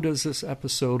 how does this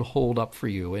episode hold up for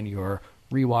you in your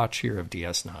rewatch here of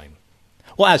DS9?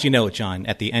 Well, as you know, John,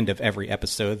 at the end of every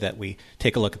episode that we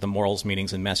take a look at the morals,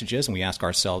 meanings, and messages, and we ask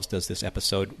ourselves, does this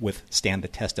episode withstand the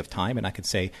test of time? And I could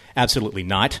say absolutely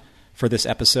not for this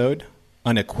episode,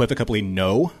 unequivocally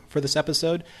no for this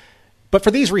episode. But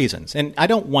for these reasons, and I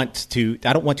don't want to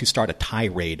start a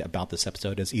tirade about this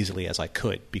episode as easily as I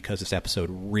could, because this episode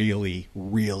really,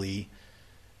 really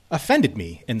offended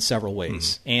me in several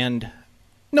ways. And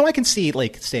no, I can see,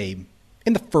 like, say,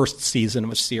 in the first season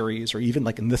of a series, or even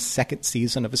like in the second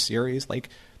season of a series, like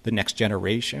The Next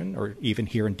Generation, or even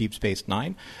here in Deep Space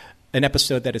Nine, an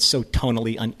episode that is so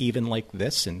tonally uneven like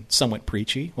this and somewhat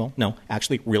preachy. Well, no,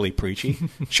 actually really preachy.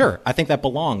 Sure, I think that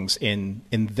belongs in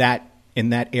that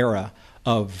era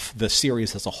of the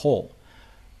series as a whole.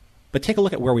 But take a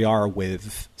look at where we are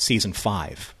with Season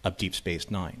 5 of Deep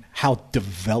Space Nine, how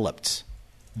developed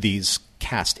these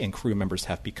cast and crew members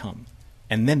have become.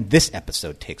 And then this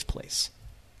episode takes place.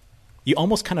 You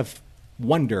almost kind of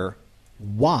wonder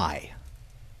why.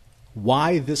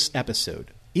 Why this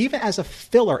episode? Even as a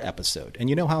filler episode, and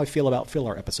you know how I feel about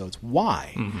filler episodes,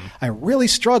 why? I really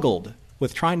struggled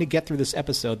with trying to get through this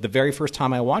episode the very first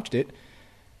time I watched it,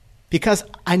 because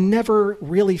I never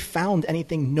really found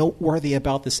anything noteworthy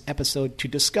about this episode to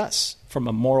discuss from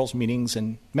a morals, meanings,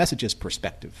 and messages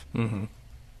perspective.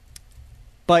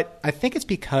 But I think it's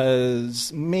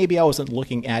because maybe I wasn't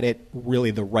looking at it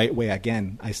really the right way.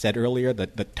 Again, I said earlier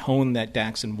that the tone that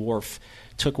Dax and Worf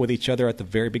took with each other at the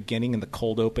very beginning in the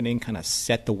cold opening kind of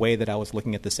set the way that I was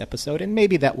looking at this episode. And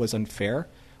maybe that was unfair,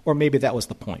 or maybe that was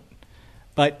the point.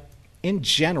 But in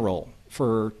general,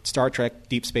 for Star Trek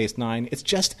Deep Space Nine,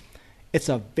 it's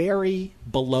a very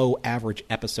below average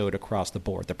episode across the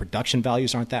board. The production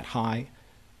values aren't that high.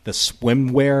 The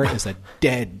swimwear is a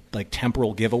dead, like,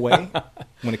 temporal giveaway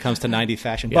when it comes to 90s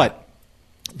fashion. Yeah. But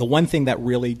the one thing that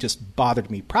really just bothered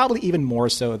me, probably even more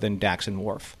so than Dax and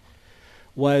Worf,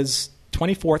 was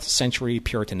 24th century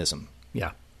Puritanism.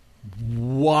 Yeah.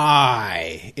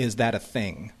 Why is that a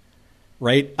thing?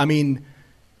 Right? I mean,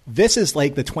 this is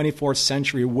like the 24th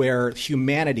century where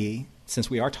humanity, since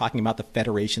we are talking about the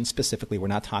Federation specifically, we're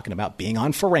not talking about being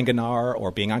on Ferenginar or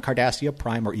being on Cardassia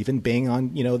Prime or even being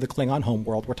on, the Klingon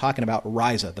homeworld. We're talking about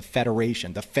Risa, the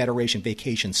Federation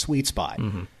vacation sweet spot.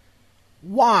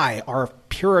 Why are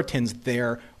Puritans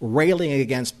there railing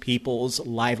against people's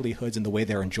livelihoods and the way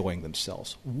they're enjoying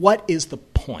themselves? What is the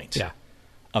point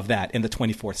of that in the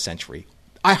 24th century?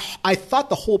 I thought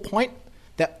the whole point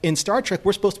that in Star Trek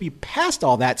we're supposed to be past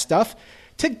all that stuff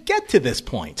to get to this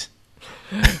point.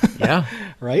 Yeah.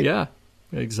 Right? Yeah,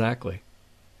 exactly.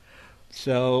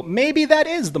 So maybe that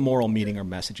is the moral meaning or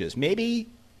messages. Maybe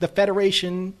the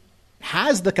Federation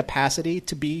has the capacity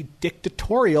to be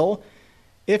dictatorial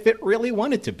if it really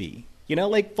wanted to be.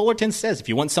 Like Fullerton says, if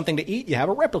you want something to eat, you have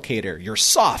a replicator. You're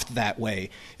soft that way.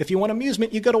 If you want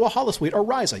amusement, you go to a holosuite or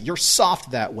Risa. You're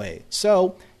soft that way.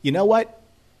 So, you know what?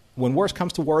 When worse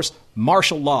comes to worse,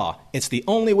 martial law. It's the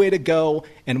only way to go,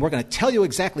 and we're going to tell you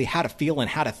exactly how to feel and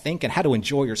how to think and how to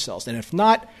enjoy yourselves. And if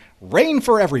not, rain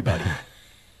for everybody.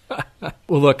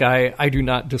 Well, look, I do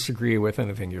not disagree with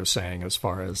anything you're saying as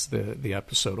far as the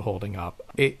episode holding up.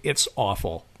 It's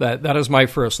awful. That is my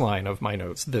first line of my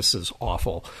notes. This is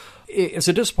awful. It's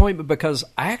a disappointment because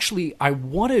I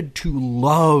wanted to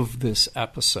love this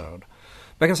episode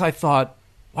because I thought,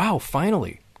 wow,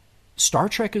 finally, Star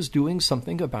Trek is doing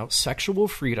something about sexual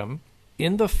freedom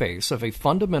in the face of a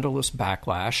fundamentalist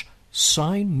backlash.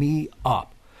 Sign me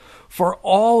up. For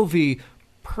all the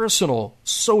personal,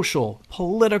 social,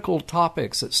 political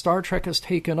topics that Star Trek has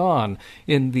taken on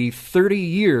in the 30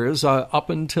 years up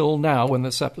until now when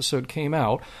this episode came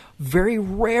out, very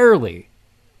rarely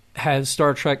has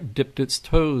Star Trek dipped its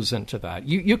toes into that.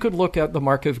 You could look at the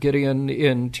Mark of Gideon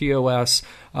in TOS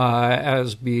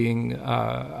as being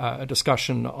a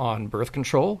discussion on birth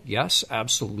control. Yes,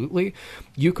 absolutely.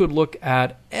 You could look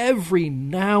at every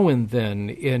now and then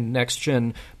in Next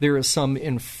Gen, there is some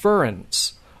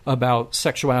inference about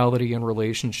sexuality and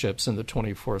relationships in the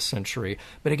 24th century.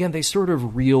 But again, they sort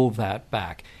of reel that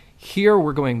back. Here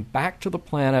we're going back to the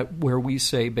planet where we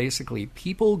say basically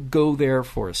people go there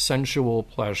for sensual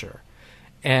pleasure.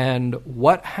 And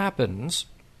what happens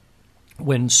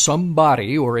when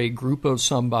somebody or a group of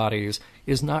somebodies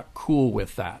is not cool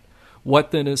with that? What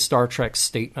then is Star Trek's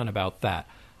statement about that?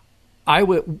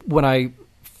 When I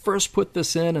first put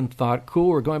this in and thought, cool,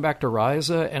 we're going back to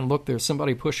Risa, and look, there's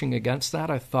somebody pushing against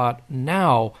that, I thought,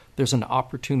 now there's an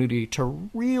opportunity to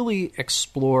really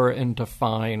explore and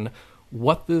define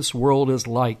what this world is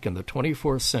like in the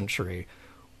 24th century,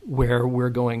 where we're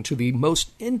going to the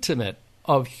most intimate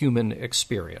of human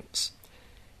experience.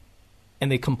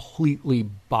 And they completely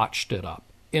botched it up.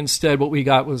 Instead, what we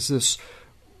got was this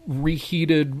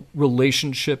reheated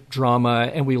relationship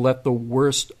drama, and we let the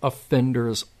worst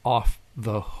offenders off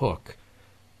the hook.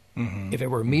 Mm-hmm. If it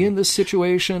were me in this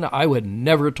situation, I would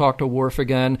never talk to Worf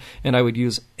again, and I would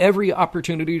use every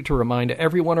opportunity to remind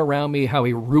everyone around me how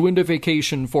he ruined a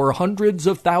vacation for hundreds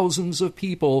of thousands of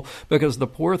people because the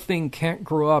poor thing can't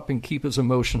grow up and keep his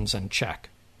emotions in check.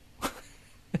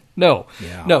 No.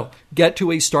 Get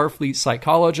to a Starfleet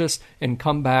psychologist and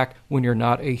come back when you're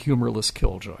not a humorless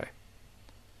killjoy.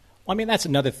 Well, I mean, that's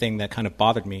another thing that kind of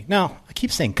bothered me. No, I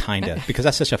keep saying kinda because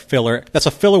that's such a filler. That's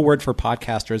a filler word for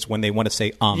podcasters when they want to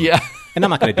say Yeah. And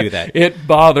I'm not going to do that. It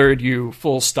bothered you,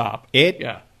 full stop.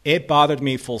 It bothered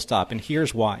me, full stop. And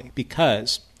here's why.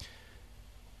 Because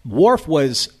Worf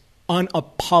was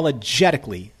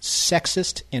unapologetically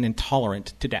sexist and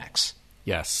intolerant to Dax.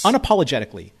 Yes.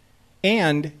 Unapologetically.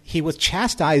 And he was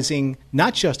chastising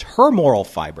not just her moral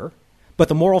fiber, but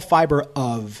the moral fiber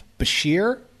of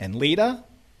Bashir and Leeta.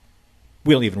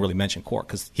 We don't even really mention Quark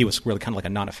because he was really kind of like a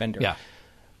non-offender. Yeah.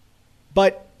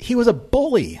 But he was a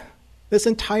bully. This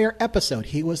entire episode,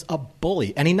 he was a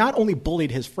bully. And he not only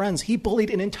bullied his friends, he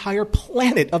bullied an entire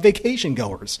planet of vacation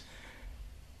goers.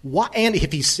 Why? And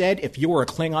if he said, if you were a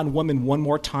Klingon woman one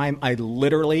more time, I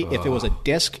literally, if it was a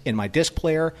disc in my disc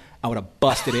player, I would have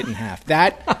busted it in half.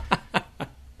 That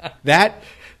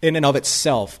in and of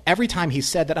itself, every time he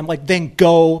said that, I'm like, then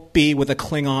go be with a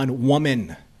Klingon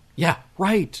woman. Yeah,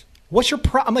 right. What's your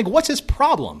I'm like, what's his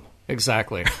problem?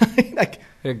 Exactly.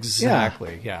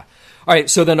 Exactly. Yeah. All right.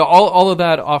 So then, all of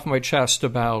that off my chest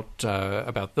about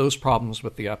those problems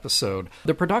with the episode.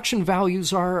 The production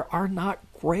values are not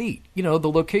great. You know,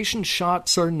 the location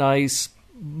shots are nice.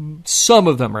 Some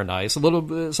of them are nice. Some of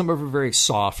them are very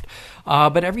soft.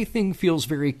 But everything feels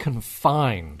very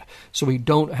confined. So we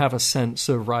don't have a sense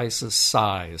of Rice's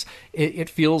size.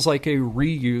 It feels like a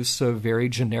reuse of very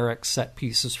generic set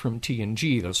pieces from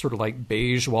TNG. Those sort of like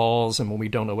beige walls, and when we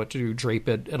don't know what to do, drape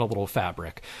it in a little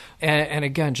fabric. And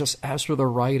again, just as for the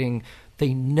writing,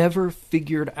 they never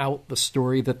figured out the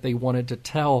story that they wanted to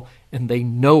tell, and they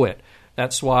know it.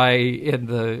 That's why in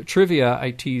the trivia,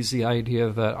 I tease the idea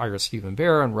that Ira Steven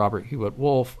Behr and Robert Hewitt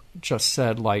Wolf just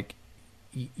said, like,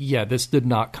 yeah, this did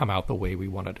not come out the way we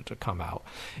wanted it to come out.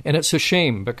 And it's a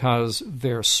shame because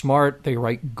they're smart. They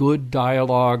write good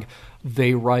dialogue.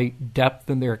 They write depth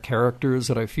in their characters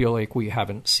that I feel like we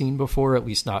haven't seen before, at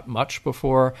least not much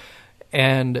before.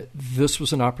 And this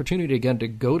was an opportunity, again, to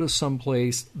go to some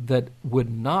place that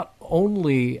would not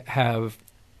only have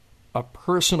a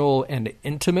personal and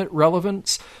intimate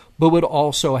relevance, but would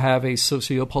also have a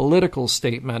socio-political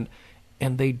statement,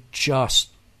 and they just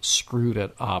screwed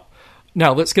it up.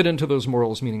 Now, let's get into those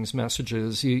morals, meanings,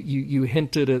 messages. You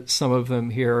hinted at some of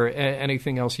them here.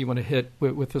 Anything else you want to hit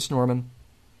with this, Norman?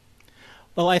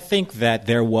 Well, I think that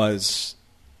there was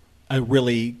a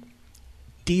really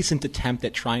decent attempt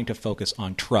at trying to focus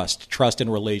on trust in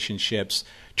relationships,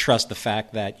 trust the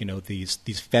fact that, you know, these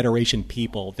Federation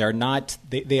people,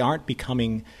 they aren't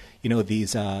becoming, you know,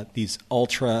 these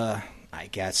ultra, I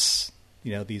guess,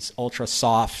 you know, these ultra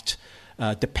soft,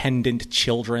 dependent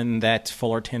children that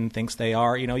Fullerton thinks they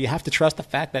are. You know, you have to trust the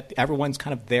fact that everyone's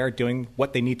kind of there doing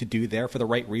what they need to do there for the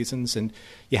right reasons, and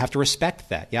you have to respect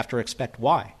that. You have to respect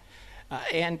why.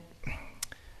 And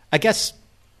I guess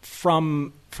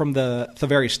from the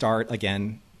very start,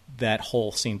 again, that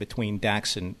whole scene between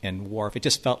Dax and Worf, it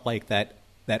just felt like that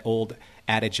old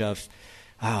adage of,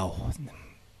 oh,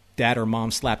 dad or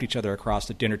mom slapped each other across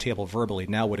the dinner table verbally.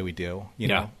 Now what do we do? You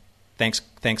know,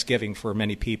 Thanksgiving for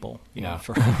many people. You know,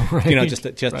 for right. You know, just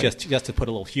to put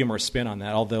a little humorous spin on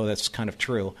that. Although that's kind of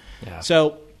true. Yeah.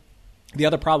 So the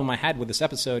other problem I had with this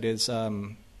episode is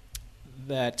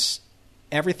that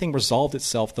everything resolved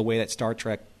itself the way that Star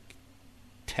Trek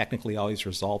technically always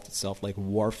resolved itself. Like,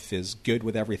 Worf is good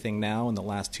with everything now in the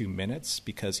last 2 minutes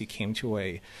because he came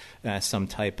to some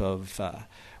type of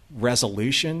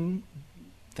resolution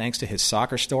thanks to his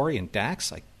soccer story and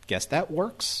Dax. I guess that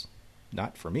works.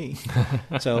 Not for me.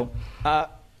 So I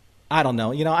don't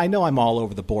know. You know, I know I'm all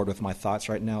over the board with my thoughts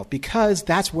right now because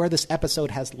that's where this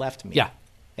episode has left me. Yeah.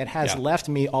 It has left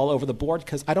me all over the board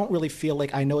because I don't really feel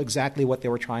like I know exactly what they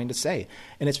were trying to say.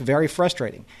 And it's very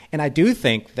frustrating. And I do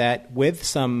think that with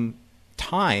some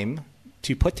time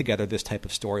to put together this type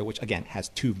of story, which, again, has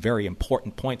two very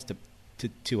important points to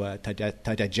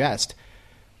digest,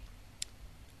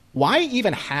 why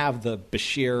even have the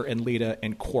Bashir and Leeta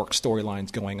and Quark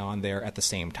storylines going on there at the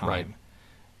same time? Right.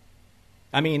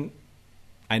 I mean,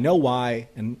 I know why,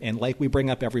 and like we bring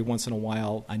up every once in a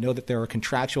while, I know that there are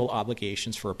contractual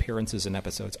obligations for appearances in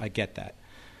episodes. I get that.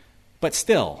 But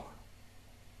still,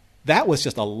 that was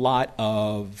just a lot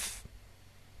of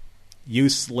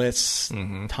useless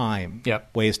time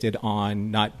wasted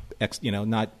on not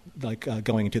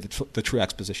going into the true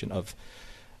exposition of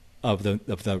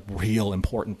the real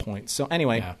important points. So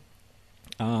anyway,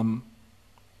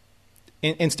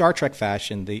 in Star Trek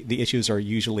fashion, the issues are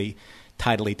usually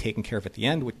tidily taken care of at the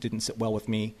end, which didn't sit well with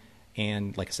me.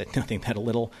 And like I said, nothing that a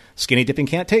little skinny dipping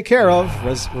can't take care of,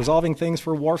 resolving things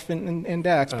for Worf and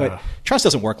Dax. But trust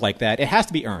doesn't work like that. It has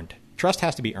to be earned. Trust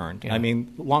has to be earned. Yeah. I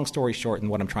mean, long story short,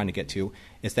 and what I'm trying to get to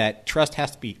is that trust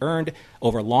has to be earned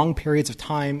over long periods of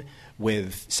time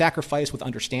with sacrifice, with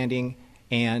understanding,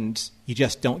 and you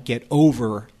just don't get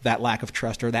over that lack of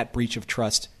trust or that breach of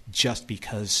trust just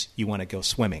because you want to go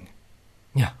swimming.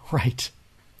 Yeah, right.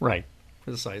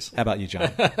 Precisely. How about you,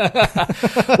 John?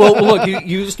 Well, look, you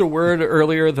used a word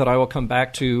earlier that I will come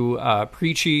back to,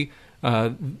 preachy.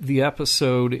 The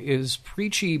episode is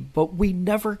preachy, but we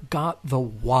never got the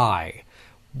why.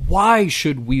 Why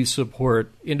should we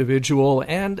support individual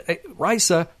and,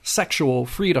 Risa, sexual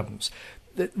freedoms?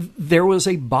 There was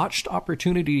a botched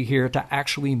opportunity here to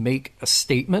actually make a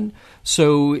statement,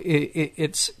 so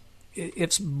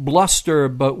it's bluster,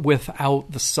 but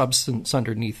without the substance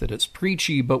underneath it. It's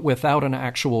preachy, but without an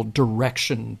actual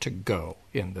direction to go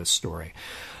in this story.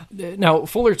 Now,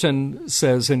 Fullerton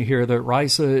says in here that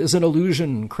Risa is an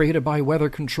illusion created by weather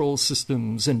control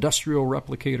systems, industrial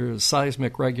replicators,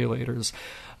 seismic regulators.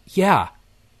 Yeah.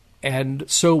 And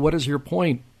so what is your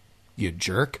point, you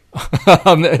jerk?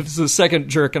 It's the second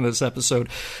jerk in this episode.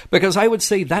 Because I would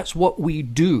say that's what we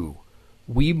do.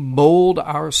 We mold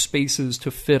our spaces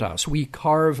to fit us. We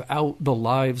carve out the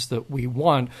lives that we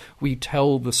want. We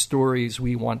tell the stories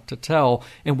we want to tell,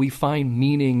 and we find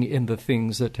meaning in the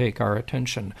things that take our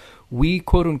attention. We,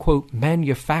 quote-unquote,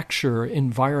 manufacture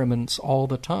environments all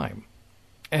the time.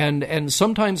 And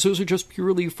sometimes those are just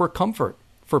purely for comfort,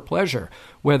 for pleasure,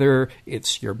 whether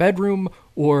it's your bedroom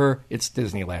or it's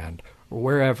Disneyland or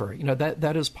wherever. You know,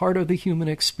 that is part of the human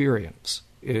experience,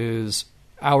 is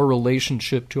our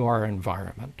relationship to our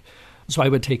environment. So I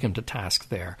would take him to task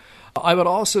there. I would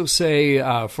also say,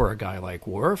 for a guy like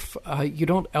Worf, you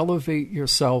don't elevate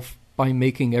yourself by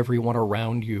making everyone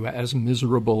around you as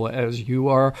miserable as you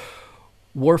are.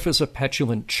 Worf is a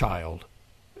petulant child,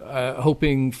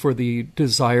 hoping for the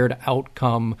desired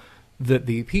outcome that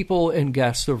the people and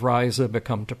guests of Risa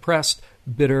become depressed,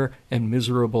 bitter, and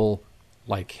miserable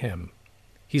like him.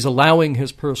 He's allowing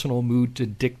his personal mood to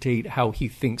dictate how he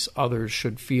thinks others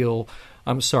should feel.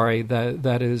 I'm sorry,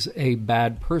 that is a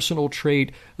bad personal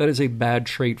trait. That is a bad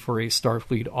trait for a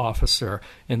Starfleet officer.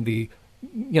 And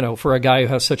for a guy who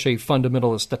has such a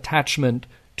fundamentalist attachment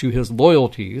to his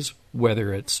loyalties,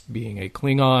 whether it's being a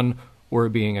Klingon or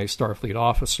being a Starfleet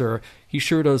officer, he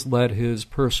sure does let his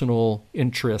personal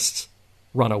interests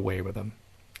run away with him.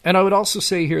 And I would also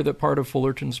say here that part of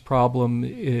Fullerton's problem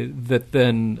that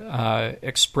then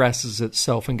expresses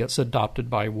itself and gets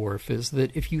adopted by Worf is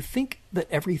that if you think that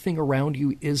everything around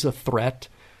you is a threat,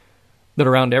 that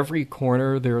around every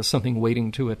corner there is something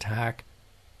waiting to attack,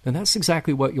 then that's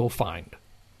exactly what you'll find.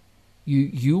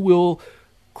 You will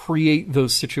create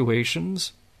those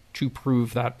situations to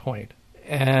prove that point.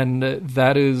 And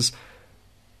that's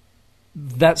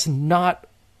not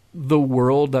the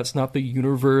world, that's not the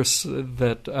universe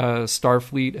that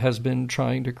Starfleet has been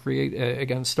trying to create.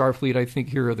 Again, Starfleet, I think,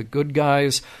 here are the good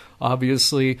guys,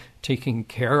 obviously taking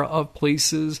care of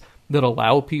places that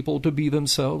allow people to be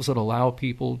themselves, that allow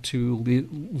people to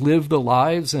live the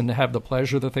lives and have the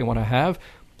pleasure that they want to have.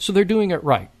 So they're doing it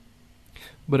right.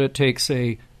 But it takes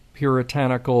a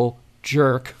puritanical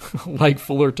jerk like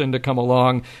Fullerton to come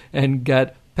along and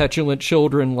get petulant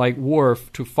children like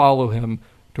Worf to follow him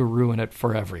to ruin it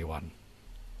for everyone.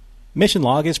 Mission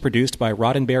Log is produced by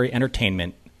Roddenberry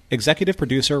Entertainment. Executive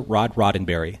producer Rod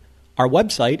Roddenberry. Our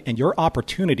website and your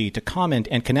opportunity to comment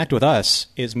and connect with us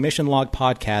is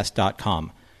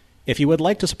missionlogpodcast.com. If you would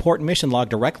like to support Mission Log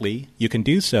directly, you can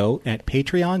do so at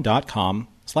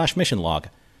patreon.com/missionlog.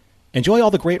 Enjoy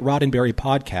all the great Roddenberry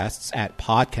podcasts at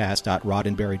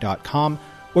podcast.roddenberry.com,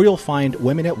 where you'll find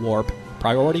Women at Warp,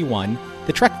 Priority One,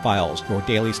 The Trek Files, your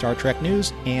daily Star Trek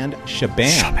news, and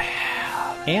Shabam.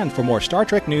 And for more Star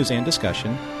Trek news and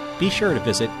discussion, be sure to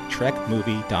visit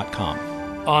trekmovie.com.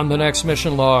 On the next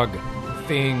Mission Log,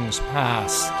 things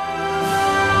past.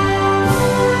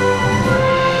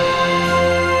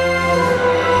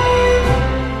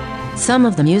 Some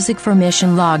of the music for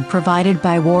Mission Log provided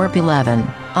by Warp 11,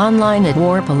 online at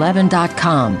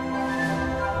warp11.com.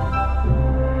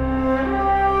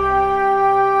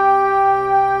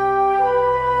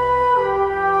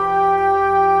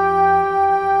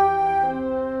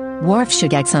 Worf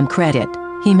should get some credit.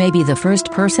 He may be the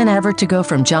first person ever to go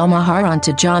from Jalmaharan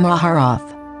to Jalmaharov.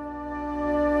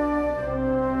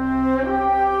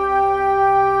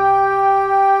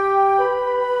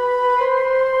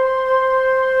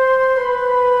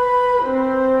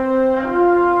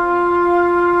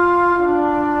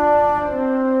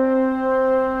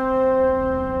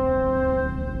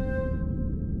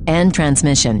 End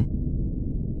transmission.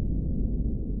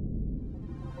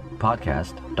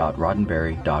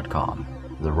 Podcast.roddenberry.com,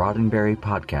 the Roddenberry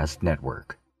Podcast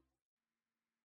Network.